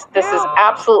jury. This is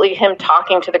absolutely him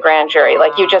talking to the grand jury,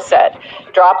 like you just said.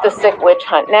 Drop the sick witch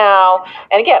hunt now.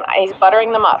 And again, he's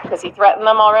buttering them up because he threatened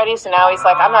them already. So now he's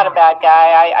like, I'm not a bad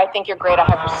guy. I think you're great. I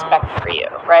have respect for you,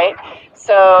 right?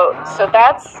 So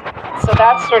that's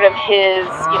sort of his,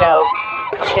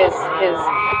 his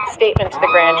statement to the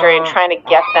grand jury and trying to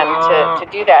get them to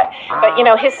do that. But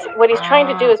what he's trying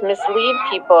to do is mislead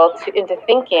people into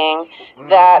thinking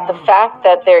that the fact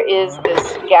that there is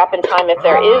this gap in time, if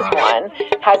there is one,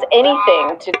 has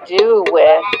anything to do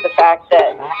with the fact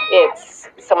that it's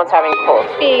someone's having cold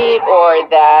feet, or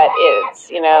that it's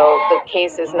the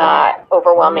case is not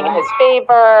overwhelming in his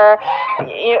favor.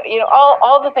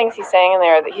 All the things he's saying in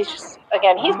there that he's just,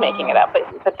 again, he's making it up,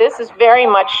 but this is very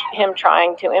much him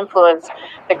trying to influence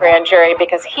the grand jury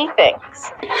because he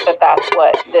thinks that that's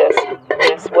what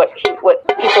what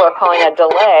people are calling a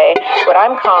delay. What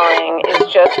I'm calling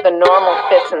is just the normal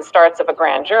fits and starts of a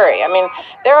grand jury. I mean,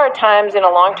 there are times in a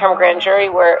long-term grand jury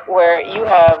where you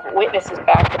have witnesses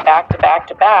back to back to back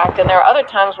to back, and there are other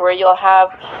times where you'll have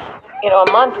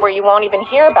a month where you won't even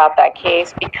hear about that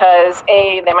case because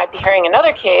A, they might be hearing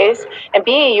another case, and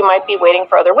B, you might be waiting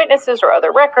for other witnesses or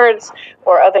other records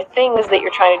or other things that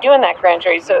you're trying to do in that grand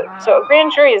jury. So a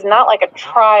grand jury is not like a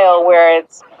trial where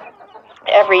it's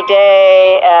every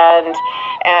day and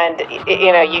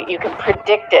you can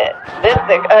predict it.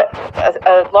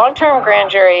 A long-term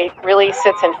grand jury really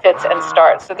sits and fits and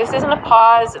starts. So this isn't a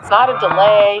pause. It's not a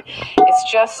delay.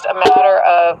 It's just a matter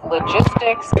of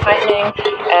logistics, timing.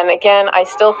 And again, I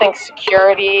still think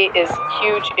security is a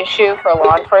huge issue for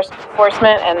law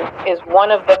enforcement and is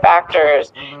one of the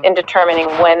factors in determining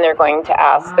when they're going to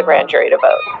ask the grand jury to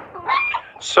vote.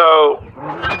 So,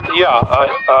 yeah,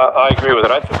 I agree with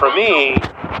it. For me,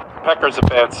 Pecker's a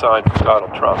bad sign for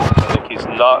Donald Trump. I think he's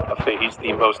he's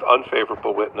the most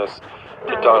unfavorable witness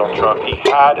to Donald Trump. He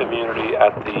had immunity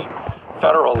at the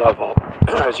federal level.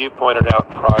 As you pointed out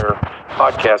in prior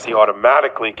podcasts, he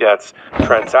automatically gets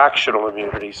transactional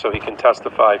immunity, so he can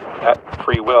testify at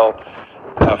free will,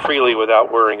 freely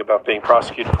without worrying about being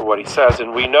prosecuted for what he says.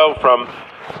 And we know from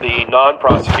the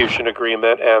non-prosecution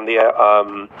agreement and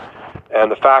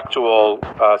the factual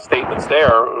statements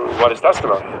there, what his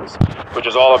testimony is, which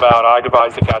is all about, I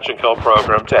devised the catch and kill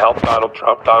program to help Donald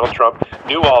Trump. Donald Trump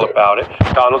knew all about it.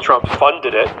 Donald Trump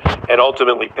funded it and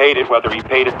ultimately paid it, whether he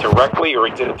paid it directly or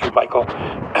he did it through Michael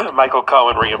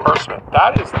Cohen reimbursement.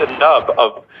 That is the nub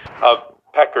of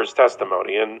Pecker's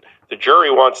testimony, and the jury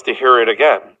wants to hear it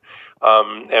again.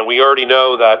 And we already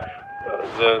know that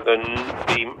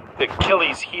the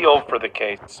Achilles heel for the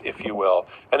case, if you will.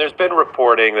 And there's been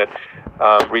reporting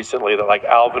that recently that like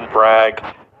Alvin Bragg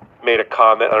made a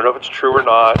comment. I don't know if it's true or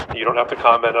not. You don't have to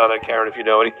comment on it, Karen, if you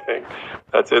know anything.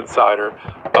 That's insider.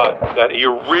 But that he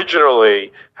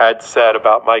originally had said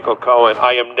about Michael Cohen,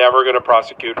 I am never going to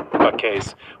prosecute a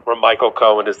case where Michael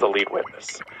Cohen is the lead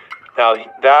witness. Now,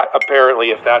 that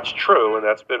apparently, if that's true, and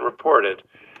that's been reported,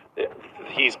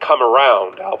 he's come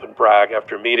around, Alvin Bragg,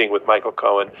 after meeting with Michael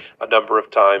Cohen a number of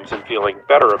times and feeling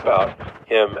better about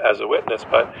him as a witness.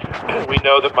 But we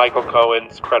know that Michael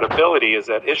Cohen's credibility is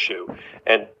at issue,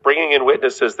 and bringing in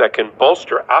witnesses that can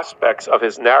bolster aspects of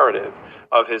his narrative,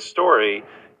 of his story,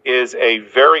 is a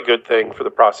very good thing for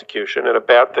the prosecution and a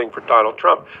bad thing for Donald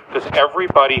Trump, because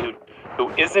everybody who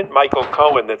isn't Michael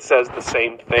Cohen that says the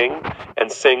same thing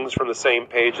and sings from the same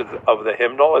page of the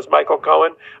hymnal as Michael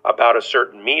Cohen about a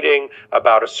certain meeting,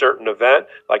 about a certain event,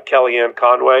 like Kellyanne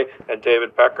Conway and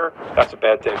David Pecker, that's a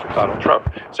bad day for Donald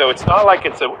Trump. So it's not like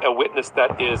it's a witness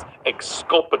that is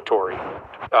exculpatory,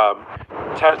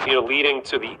 leading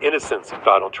to the innocence of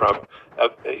Donald Trump.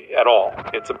 at all.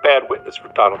 It's a bad witness for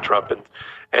Donald Trump,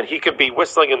 and he could be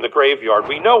whistling in the graveyard.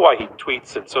 We know why he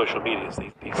tweets in social media these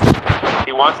things.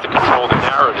 He wants to control the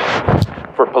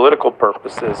narrative for political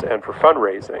purposes and for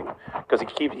fundraising, because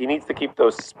he needs to keep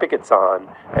those spigots on.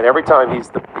 And every time he's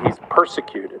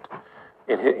persecuted,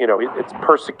 it's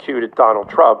persecuted Donald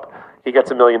Trump. He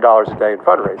gets $1 million a day in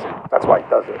fundraising. That's why he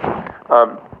does it.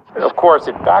 Of course,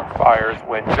 it backfires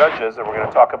when judges, and we're going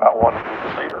to talk about one a little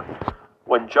bit later,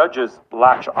 when judges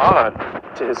latch on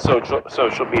to his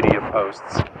social media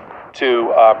posts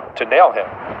to nail him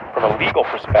from a legal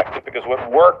perspective, because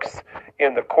what works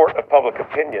in the court of public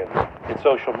opinion in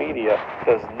social media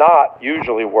does not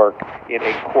usually work in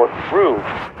a courtroom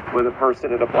with a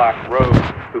person in a black robe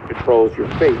who controls your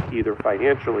fate, either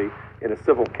financially in a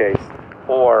civil case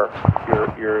or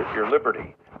your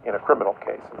liberty in a criminal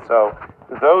case. And so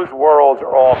those worlds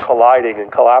are all colliding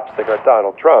and collapsing on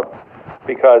Donald Trump,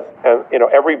 because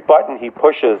every button he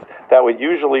pushes that would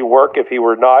usually work if he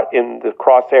were not in the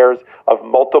crosshairs of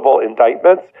multiple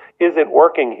indictments isn't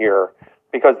working here,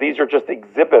 because these are just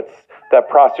exhibits that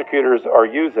prosecutors are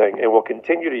using and will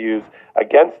continue to use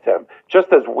against him. Just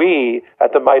as we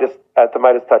at the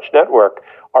Midas Touch Network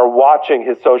are watching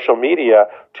his social media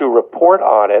to report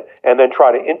on it and then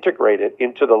try to integrate it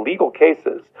into the legal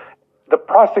cases, the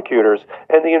prosecutors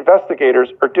and the investigators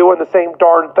are doing the same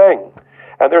darn thing.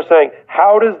 And they're saying,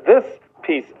 how does this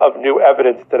piece of new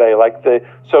evidence today, like the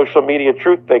social media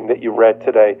truth thing that you read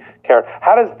today, Karen,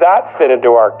 how does that fit into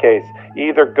our case?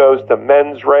 Either goes to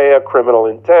mens rea, criminal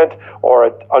intent,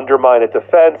 or undermine a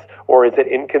defense, or is it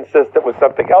inconsistent with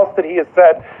something else that he has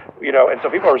said? And so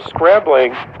people are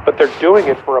scrambling, but they're doing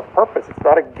it for a purpose. It's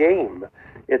not a game.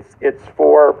 It's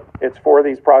for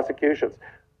these prosecutions.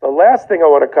 The last thing I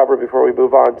want to cover before we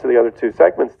move on to the other two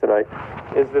segments tonight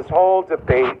is this whole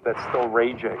debate that's still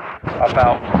raging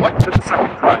about what should the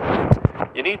second crime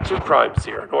be. You need two crimes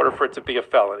here in order for it to be a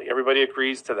felony. Everybody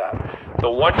agrees to that.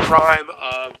 The one crime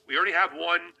we already have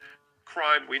one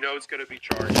crime we know is going to be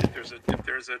charged if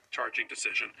there's a charging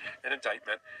decision, an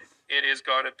indictment. It is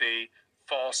going to be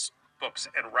false books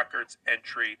and records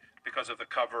entry because of the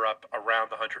cover-up around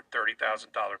the $130,000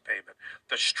 payment.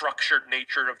 The structured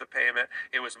nature of the payment,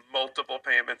 it was multiple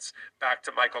payments back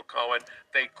to Michael Cohen.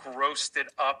 They grossed it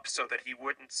up so that he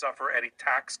wouldn't suffer any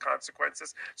tax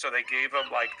consequences. So they gave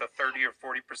him like the 30 or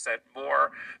 40%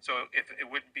 more. So if it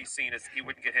wouldn't be seen as, he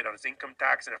wouldn't get hit on his income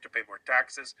tax and have to pay more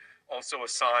taxes. Also a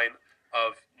sign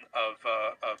of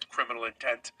criminal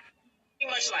intent.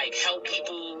 Pretty much like help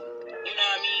people, you know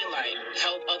what I mean? Like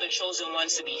help other chosen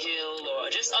ones to be healed,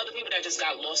 or just other people that just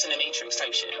got lost in the matrix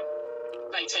type shit.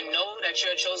 Like to know that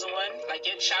you're a chosen one, like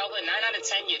your childhood, 9 out of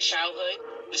 10, your childhood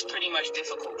was pretty much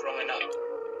difficult growing up.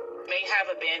 You may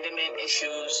have abandonment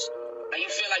issues, like you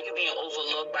feel like you're being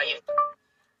overlooked by your...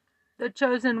 The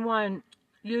Chosen One,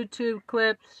 YouTube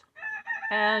clips,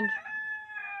 and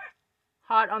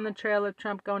hot on the trail of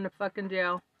Trump going to fucking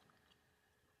jail.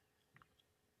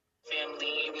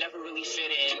 Family, you never really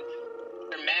fit in.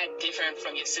 You're mad different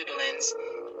from your siblings.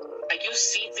 Like you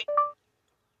see things.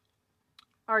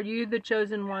 Are you the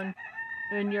chosen one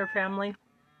in your family?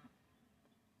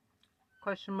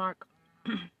 Question mark.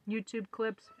 YouTube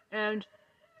clips and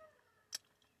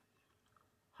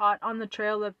hot on the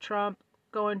trail of Trump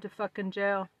going to fucking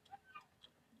jail.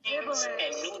 And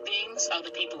new things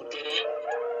other people didn't.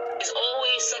 There's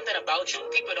always something about you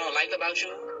people don't like about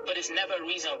you, but it's never a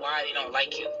reason why they don't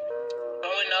like you.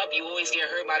 Growing up, you always get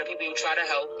hurt by the people you try to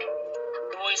help.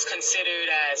 You're always considered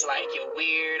as like you're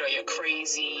weird or you're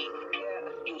crazy.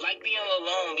 You like being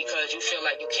alone because you feel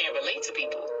like you can't relate to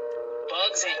people.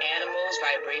 Bugs and animals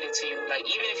vibrated to you. Like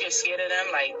even if you're scared of them,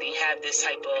 like you have this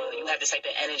type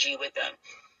of energy with them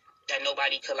that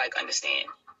nobody could like understand.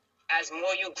 As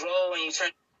more you grow and you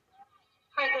turn.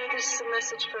 Hi there, this is a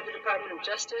message from the Department of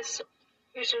Justice.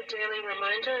 Here's your daily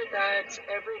reminder that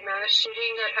every mass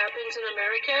shooting that happens in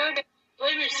America,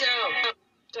 blame yourself.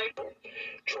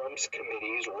 Trump's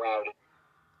committees routed.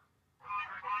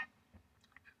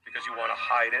 Because you want to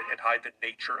hide it and hide the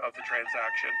nature of the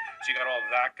transaction. So you got all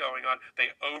that going on.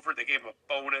 They gave him a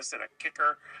bonus and a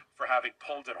kicker for having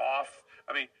pulled it off.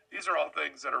 I mean, these are all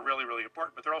things that are really, really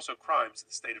important, but they're also crimes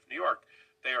in the state of New York.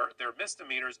 They're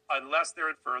misdemeanors unless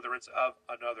they're in furtherance of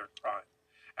another crime.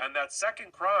 And that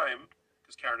second crime,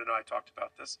 because Karen and I talked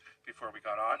about this before we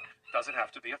got on, doesn't have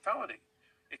to be a felony.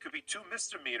 It could be two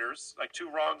misdemeanors, like two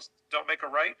wrongs don't make a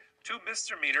right. Two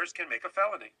misdemeanors can make a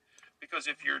felony. Because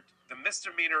if the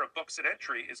misdemeanor of books and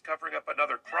entry is covering up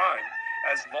another crime,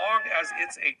 as long as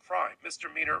it's a crime,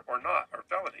 misdemeanor or not, or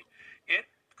felony, it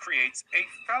creates a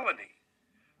felony.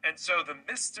 And so the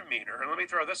misdemeanor, and let me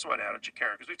throw this one out at you,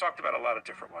 Karen, because we've talked about a lot of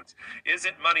different ones. Is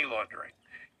it money laundering?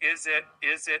 Is it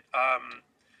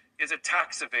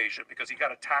tax evasion because he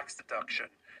got a tax deduction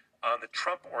on the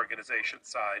Trump organization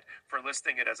side for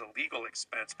listing it as a legal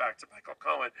expense back to Michael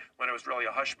Cohen when it was really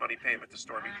a hush money payment to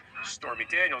Stormy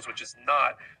Daniels, which is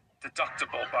not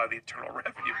deductible by the Internal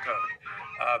Revenue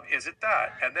Code. Is it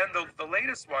that? And then the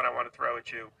latest one I want to throw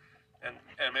at you, and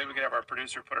maybe we can have our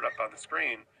producer put it up on the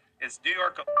screen, is New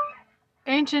York.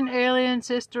 Ancient Aliens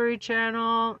History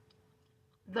Channel,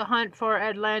 The Hunt for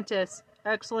Atlantis.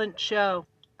 Excellent show!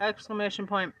 Exclamation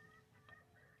point.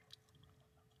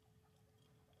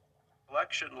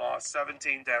 Election Law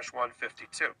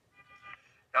 17-152.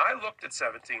 Now, I looked at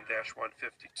 17-152,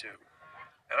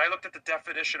 and I looked at the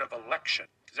definition of election,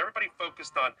 because everybody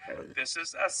focused on this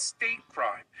is a state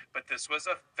crime, but this was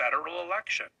a federal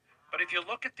election. But if you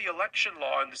look at the election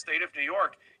law in the state of New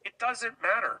York, it doesn't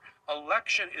matter.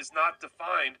 Election is not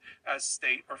defined as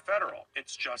state or federal.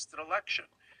 It's just an election.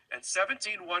 And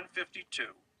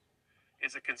 17-152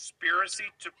 is a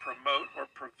conspiracy to promote or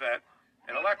prevent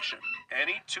an election.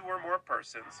 Any two or more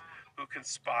persons who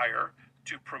conspire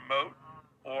to promote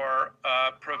or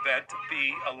prevent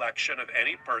the election of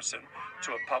any person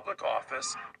to a public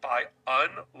office by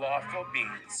unlawful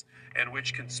means, and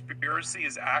which conspiracy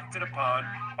is acted upon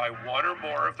by one or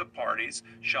more of the parties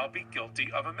shall be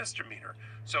guilty of a misdemeanor.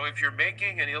 So if you're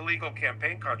making an illegal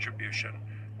campaign contribution,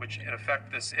 which in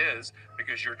effect this is,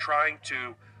 because you're trying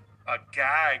to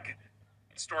gag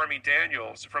Stormy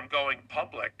Daniels from going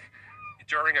public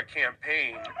during a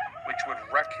campaign, which would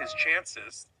wreck his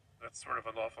chances, that's sort of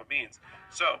unlawful means.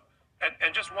 So,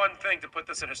 and just one thing to put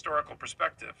this in historical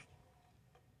perspective,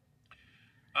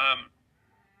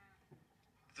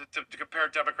 to compare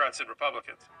Democrats and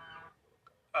Republicans.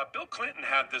 Bill Clinton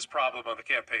had this problem on the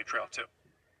campaign trail too.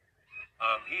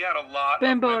 He had a lot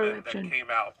of women that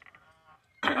came out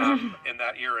in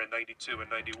that era in 92 and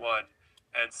 91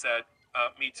 and said,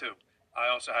 me too. I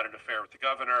also had an affair with the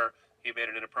governor. He made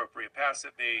an inappropriate pass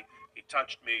at me. He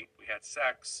touched me. We had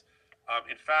sex.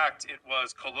 In fact, it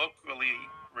was colloquially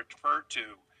referred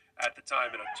to at the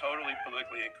time in a totally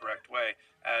politically incorrect way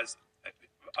as,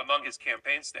 among his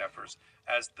campaign staffers,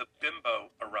 as the bimbo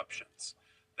eruptions.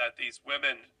 That these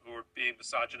women who were being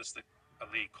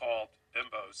misogynistically called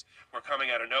bimbos were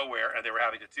coming out of nowhere and they were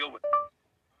having to deal with it.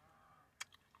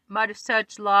 Midas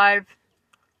Touch Live.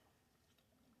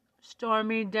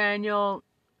 Stormy Daniel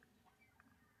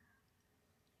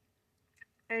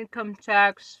income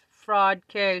tax fraud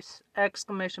case!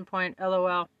 Exclamation point!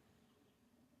 LOL.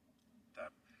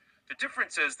 The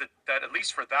difference is that at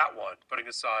least for that one, putting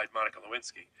aside Monica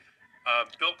Lewinsky,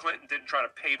 Bill Clinton didn't try to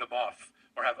pay them off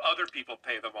or have other people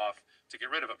pay them off to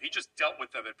get rid of them. He just dealt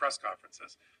with them at press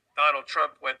conferences. Donald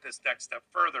Trump went this next step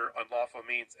further, unlawful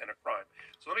means and a crime.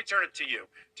 So let me turn it to you.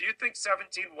 Do you think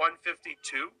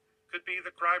 17-152 could be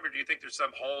the crime, or do you think there's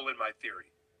some hole in my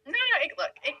theory? No,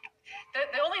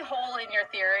 the only hole in your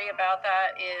theory about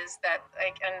that is that,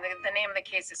 and the name of the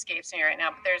case escapes me right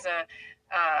now, but there's a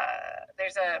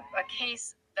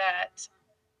case that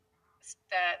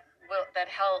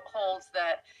holds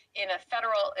that in a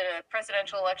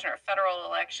presidential election or federal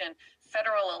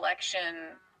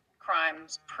election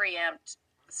crimes preempt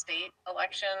the state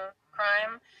election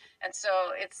crime. And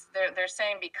so they're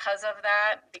saying because of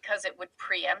that, because it would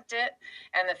preempt it,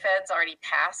 and the feds already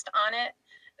passed on it,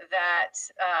 that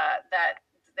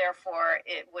therefore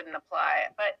it wouldn't apply.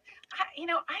 But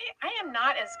I am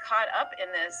not as caught up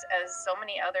in this as so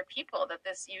many other people that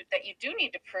you do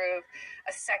need to prove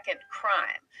a second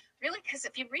crime. Really, because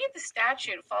if you read the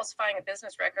statute, falsifying a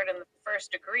business record in the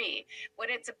first degree,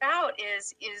 what it's about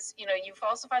is you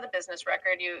falsify the business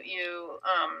record, you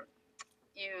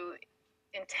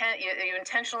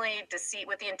intentionally deceive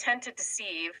with the intent to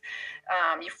deceive,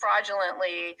 you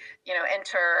fraudulently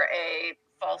enter a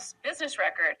false business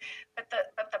record. But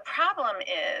the problem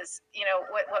is,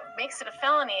 what makes it a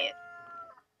felony.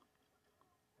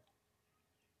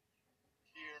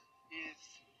 Here is,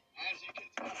 as you can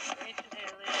tell, Ancient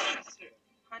Aliens,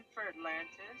 Hunt for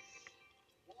Atlantis.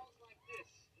 walls like this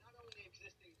not only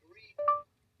exist in Greece.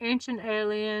 Ancient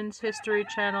Aliens History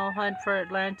Channel, Hunt for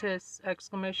Atlantis!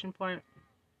 Exclamation point.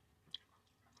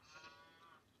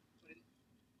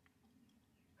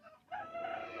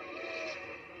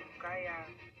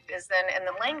 Is then, and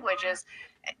the language is,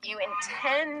 you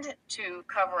intend to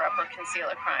cover up or conceal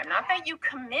a crime, not that you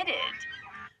committed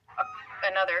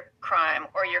another crime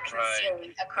or you're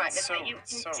concealing a crime. It's that you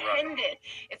intended.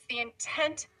 It's the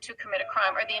intent to commit a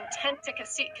crime or the intent to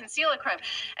conceal a crime.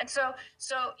 And so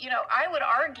I would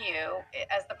argue,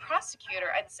 as the prosecutor,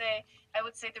 I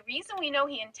would say the reason we know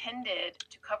he intended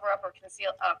to cover up or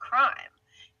conceal a crime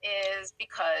is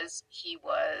because he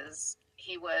was.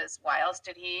 Why else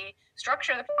did he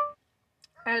structure the?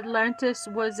 Atlantis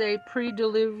was a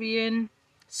pre-Diluvian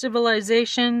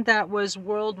civilization that was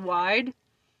worldwide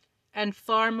and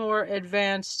far more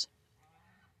advanced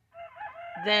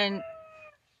than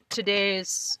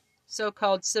today's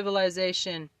so-called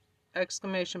civilization!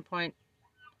 Exclamation point.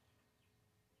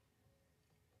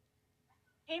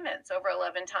 Payments over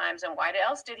 11 times, and why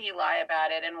else did he lie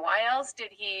about it, and why else did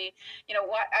he,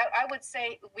 I would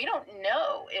say we don't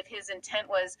know if his intent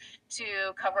was to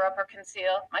cover up or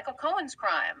conceal Michael Cohen's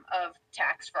crime of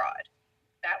tax fraud.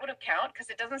 That would have counted because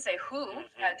it doesn't say who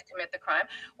had to commit the crime.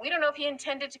 We don't know if he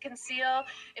intended to conceal.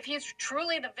 If he's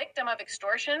truly the victim of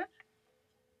extortion,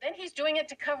 then he's doing it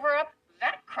to cover up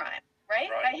that crime, right?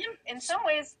 By him, in some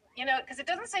ways, because it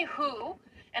doesn't say who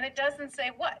and it doesn't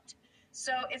say what.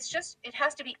 So it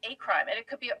has to be a crime, and it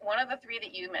could be one of the three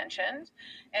that you mentioned,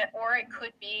 or it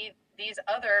could be these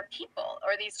other people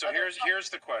or these. So here's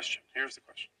the question.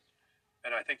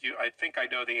 And I think I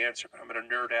know the answer, but I'm going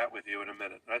to nerd out with you in a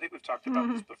minute. And I think we've talked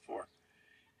about this before.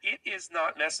 It is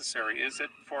not necessary, is it,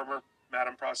 former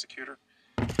Madam Prosecutor,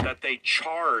 that they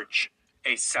charge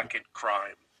a second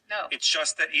crime? No. It's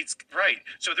just that it's right.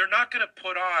 So they're not going to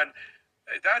put on.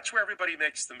 That's where everybody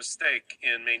makes the mistake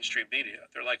in mainstream media.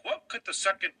 They're like, what could the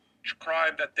second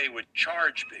crime that they would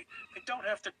charge be? They don't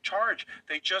have to charge.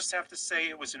 They just have to say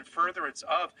it was in furtherance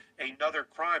of another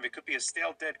crime. It could be a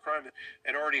stale dead crime that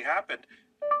had already happened.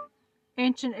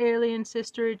 Ancient Aliens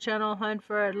History Channel hunt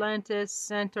for Atlantis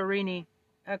Santorini!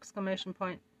 Exclamation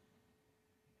point.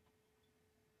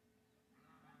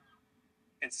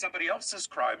 And somebody else's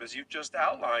crime, as you just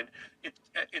outlined,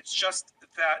 it's just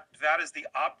that is the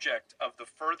object of the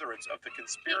furtherance of the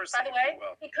conspiracy. By the way,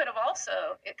 he could have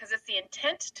also, because it's the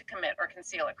intent to commit or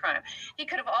conceal a crime, he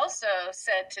could have also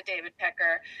said to David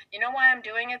Pecker, you know why I'm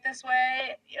doing it this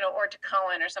way? Or to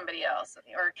Cohen or somebody else,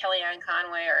 or Kellyanne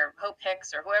Conway or Hope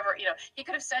Hicks or whoever, he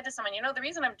could have said to someone, the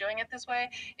reason I'm doing it this way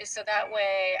is so that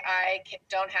way I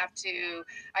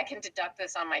can deduct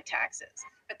this on my taxes.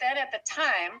 But then at the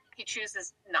time, he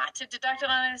chooses not to deduct it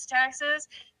on his taxes.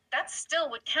 That still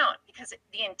would count because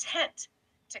the intent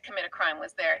to commit a crime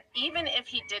was there. Even if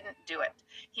he didn't do it,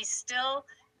 he still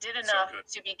did enough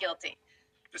to be guilty.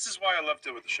 This is why I love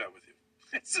doing the show with you.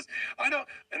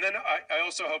 And then I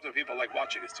also hope that people like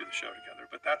watching us do the show together.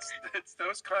 But it's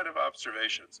those kind of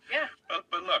observations. Yeah.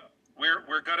 But look,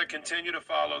 we're going to continue to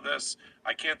follow this.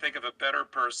 I can't think of a better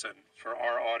person for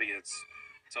our audience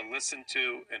to listen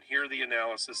to and hear the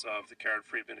analysis of the Karen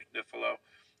Friedman Ignifilo.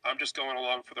 I'm just going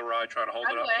along for the ride, trying to hold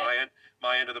it up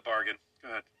my end of the bargain.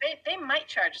 Go ahead. They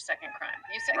might charge a second crime.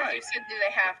 You said do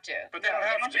they have to? But they don't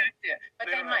have to.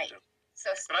 But they might.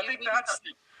 But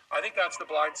I think that's the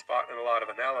blind spot in a lot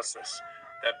of analysis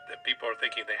that people are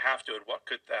thinking they have to, and what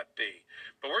could that be?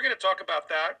 But we're going to talk about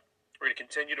that. We're going to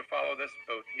continue to follow this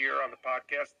both here on the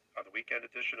podcast, on the weekend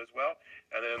edition as well,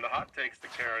 and then in the hot takes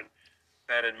that Karen,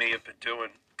 Ben, and me have been doing,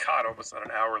 almost on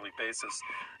an hourly basis,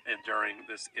 and during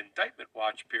this indictment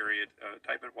watch period,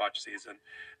 indictment watch season.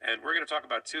 And we're going to talk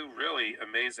about two really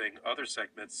amazing other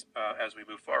segments as we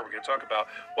move forward. We're going to talk about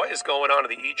what is going on in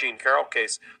the E. Jean Carroll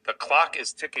case. The clock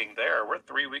is ticking there. We're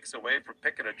 3 weeks away from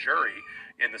picking a jury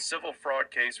in the civil fraud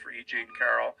case for E. Jean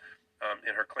Carroll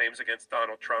in her claims against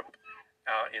Donald Trump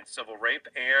in civil rape,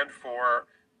 and for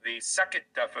the second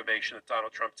defamation that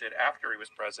Donald Trump did after he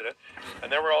was president.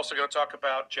 And then we're also going to talk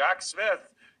about Jack Smith.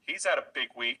 He's had a big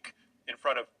week in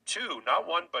front of not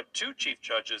one, but two chief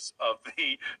judges of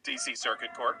the D.C. Circuit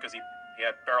Court, because he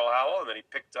had Beryl Howell, and then he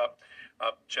picked up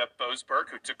Jeff Boasberg,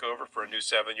 who took over for a new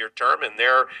 7-year term, and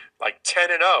they're like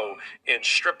 10-0 in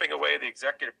stripping away the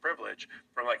executive privilege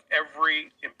from like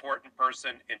every important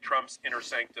person in Trump's inner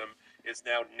sanctum is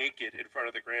now naked in front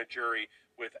of the grand jury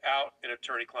without an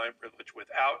attorney-client privilege,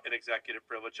 without an executive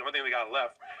privilege. The only thing we got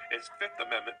left is Fifth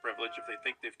Amendment privilege if they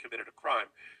think they've committed a crime.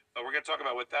 But we're going to talk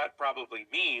about what that probably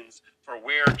means for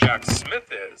where Jack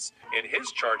Smith is in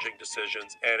his charging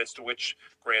decisions and as to which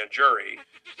grand jury.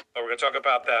 But we're going to talk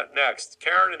about that next.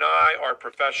 Karen and I are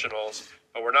professionals,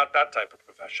 but we're not that type of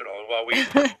professional. And while we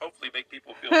hopefully make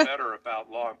people feel better about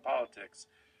law and politics,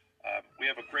 we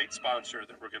have a great sponsor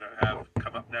that we're going to have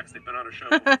come up next. They've been on a show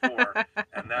before,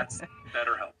 and that's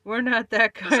BetterHelp. We're not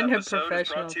that kind of professional. This episode is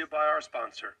brought to you by our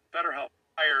sponsor, BetterHelp.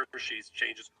 Hire she's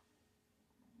changes.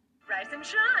 Rise and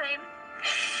shine.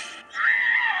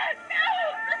 No,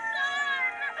 the sun!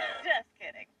 Just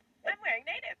kidding. I'm wearing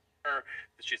native.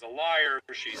 That she's a liar,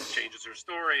 she changes her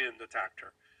story and attacked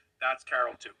her. That's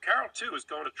Carol 2. Carol 2 is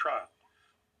going to trial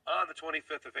on the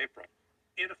 25th of April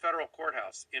in a federal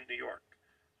courthouse in New York.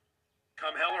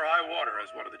 Come hell or high water, as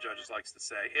one of the judges likes to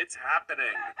say. It's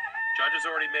happening. Judge has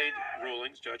already made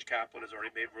rulings. Judge Kaplan has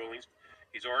already made rulings.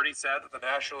 He's already said that the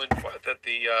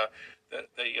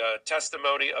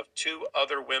testimony of two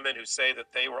other women who say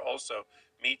that they were also,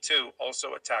 Me Too,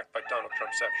 also attacked by Donald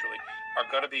Trump sexually, are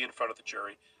going to be in front of the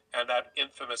jury. And that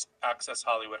infamous Access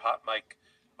Hollywood hot mic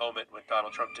moment when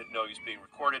Donald Trump didn't know he was being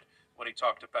recorded, when he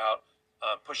talked about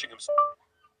pushing himself.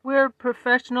 We're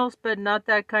professionals, but not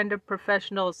that kind of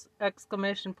professionals!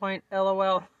 Exclamation point,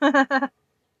 LOL.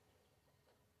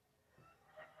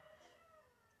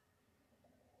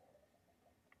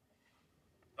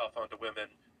 Onto women,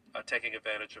 taking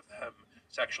advantage of them,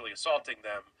 sexually assaulting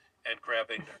them, and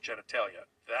grabbing their genitalia.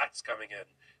 That's coming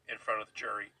in front of the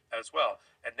jury as well.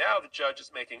 And now the judge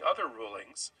is making other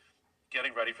rulings,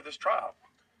 getting ready for this trial.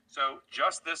 So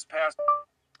just this past...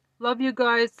 Love you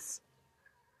guys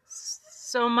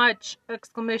so much!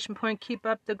 Exclamation point, keep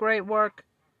up the great work.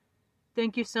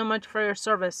 Thank you so much for your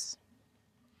service.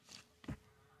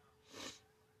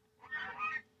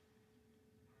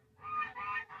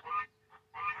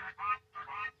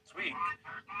 Week,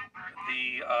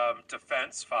 the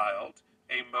defense filed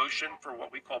a motion for what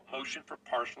we call motion for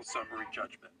partial summary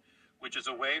judgment, which is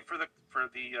a way for the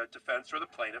defense or the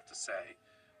plaintiff to say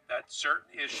that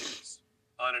certain issues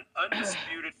on an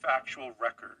undisputed factual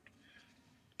record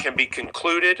can be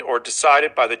concluded or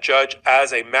decided by the judge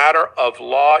as a matter of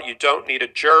law. You don't need a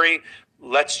jury.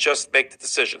 Let's just make the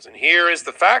decisions. And here is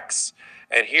the facts,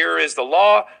 and here is the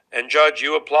law. And judge,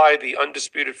 you apply the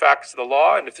undisputed facts to the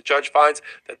law. And if the judge finds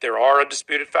that there are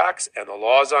undisputed facts and the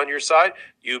law is on your side,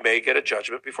 you may get a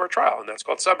judgment before trial. And that's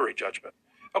called summary judgment.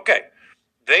 Okay.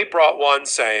 They brought one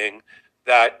saying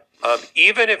that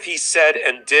even if he said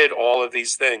and did all of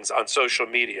these things on social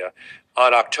media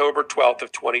on October 12th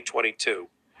of 2022,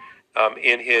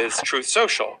 in his Truth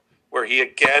Social, where he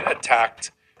again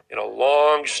attacked in a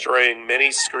long string,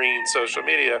 many screen social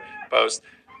media post,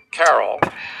 Carol,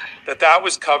 that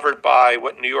was covered by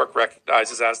what New York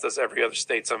recognizes, as does every other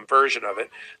state, some version of it,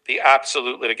 the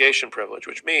absolute litigation privilege,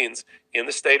 which means in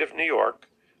the state of New York,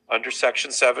 under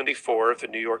Section 74 of the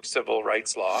New York Civil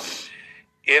Rights Law,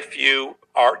 if you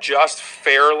are just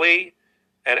fairly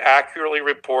and accurately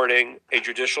reporting a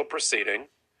judicial proceeding,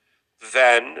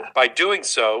 then by doing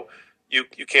so, you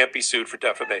can't be sued for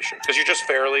defamation because you're just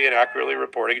fairly and accurately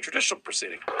reporting a judicial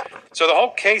proceeding. So the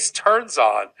whole case turns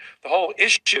on, the whole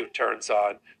issue turns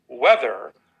on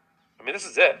whether, this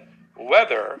is it,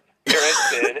 whether there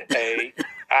has been a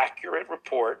accurate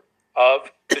report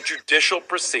of the judicial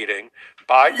proceeding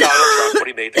by Donald Trump when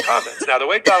he made the comments. Now, the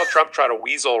way Donald Trump tried to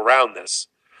weasel around this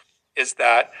is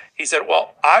that he said,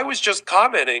 well, I was just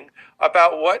commenting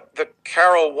about what the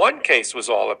Carol 1 case was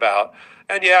all about.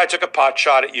 And yeah, I took a pot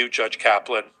shot at you, Judge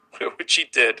Kaplan, which he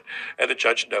did, and the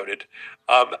judge noted,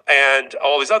 and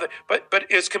all these other. But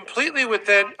it's completely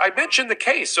within. I mentioned the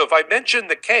case, so if I mention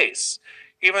the case,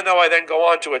 even though I then go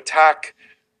on to attack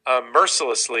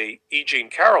mercilessly E. Jean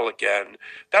Carroll again,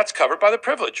 that's covered by the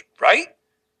privilege, right?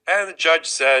 And the judge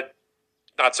said,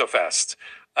 not so fast.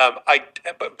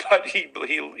 But he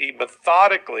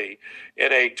methodically,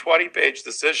 in a 20-page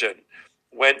decision,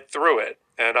 went through it.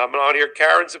 And I'm going to hear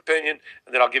Karen's opinion,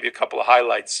 and then I'll give you a couple of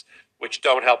highlights which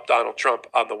don't help Donald Trump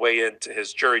on the way into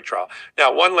his jury trial.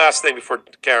 Now, one last thing before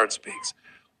Karen speaks.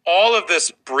 All of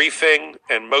this briefing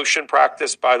and motion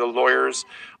practice by the lawyers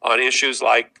on issues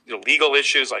like legal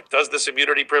issues, like does this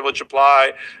immunity privilege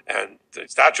apply and the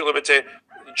statute of limitations,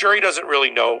 the jury doesn't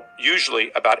really know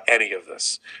usually about any of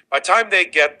this. By the time they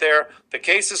get there, the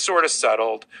case is sort of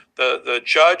settled. The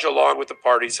judge, along with the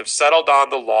parties, have settled on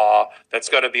the law that's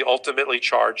going to be ultimately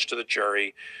charged to the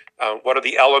jury. What are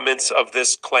the elements of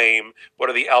this claim? What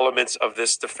are the elements of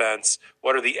this defense?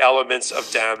 What are the elements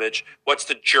of damage? What's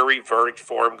the jury verdict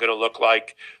form going to look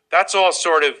like? That's all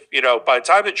sort of, by the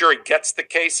time the jury gets the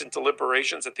case in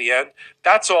deliberations at the end,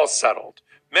 that's all settled.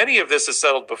 Many of this is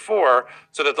settled before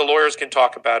so that the lawyers can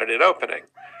talk about it in opening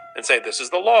and say, this is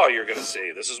the law you're going to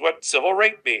see. This is what civil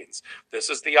rape means. This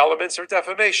is the elements of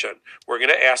defamation. We're going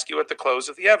to ask you at the close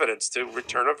of the evidence to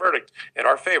return a verdict in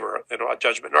our favor and a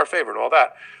judgment in our favor and all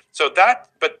that.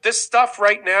 But this stuff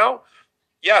right now,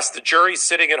 yes, the jury's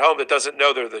sitting at home that doesn't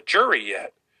know they're the jury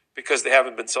yet because they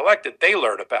haven't been selected. They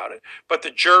learn about it. But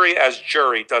the jury as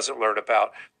jury doesn't learn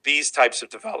about these types of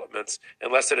developments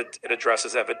unless it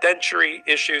addresses evidentiary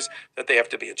issues that they have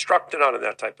to be instructed on and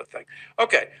that type of thing.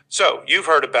 Okay, so you've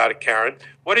heard about it, Karen.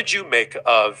 What did you make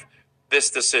of this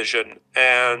decision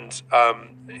and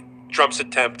Trump's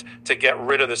attempt to get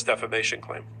rid of this defamation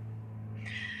claim?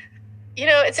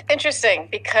 It's interesting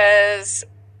because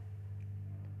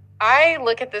I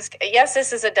look at this, yes,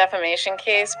 this is a defamation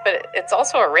case, but it's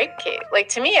also a rape case. Like,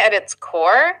 to me, at its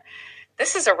core,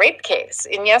 this is a rape case.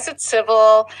 And yes, it's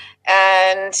civil.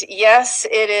 And yes,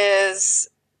 it is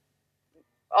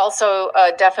also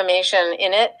a defamation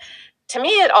in it. To me,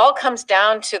 it all comes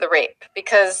down to the rape,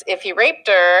 because if he raped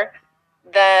her,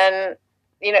 then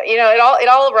it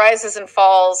all rises and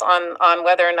falls on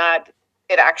whether or not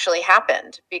it actually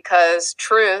happened, because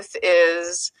truth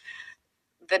is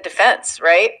the defense,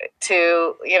 right?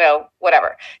 To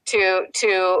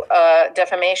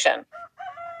defamation.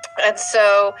 And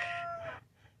so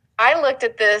I looked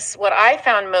at this. What I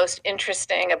found most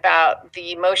interesting about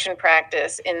the motion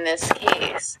practice in this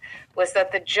case was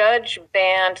that the judge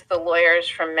banned the lawyers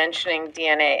from mentioning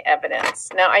DNA evidence.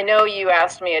 Now, I know you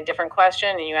asked me a different question,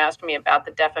 and you asked me about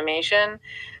the defamation.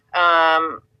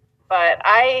 But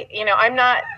I'm not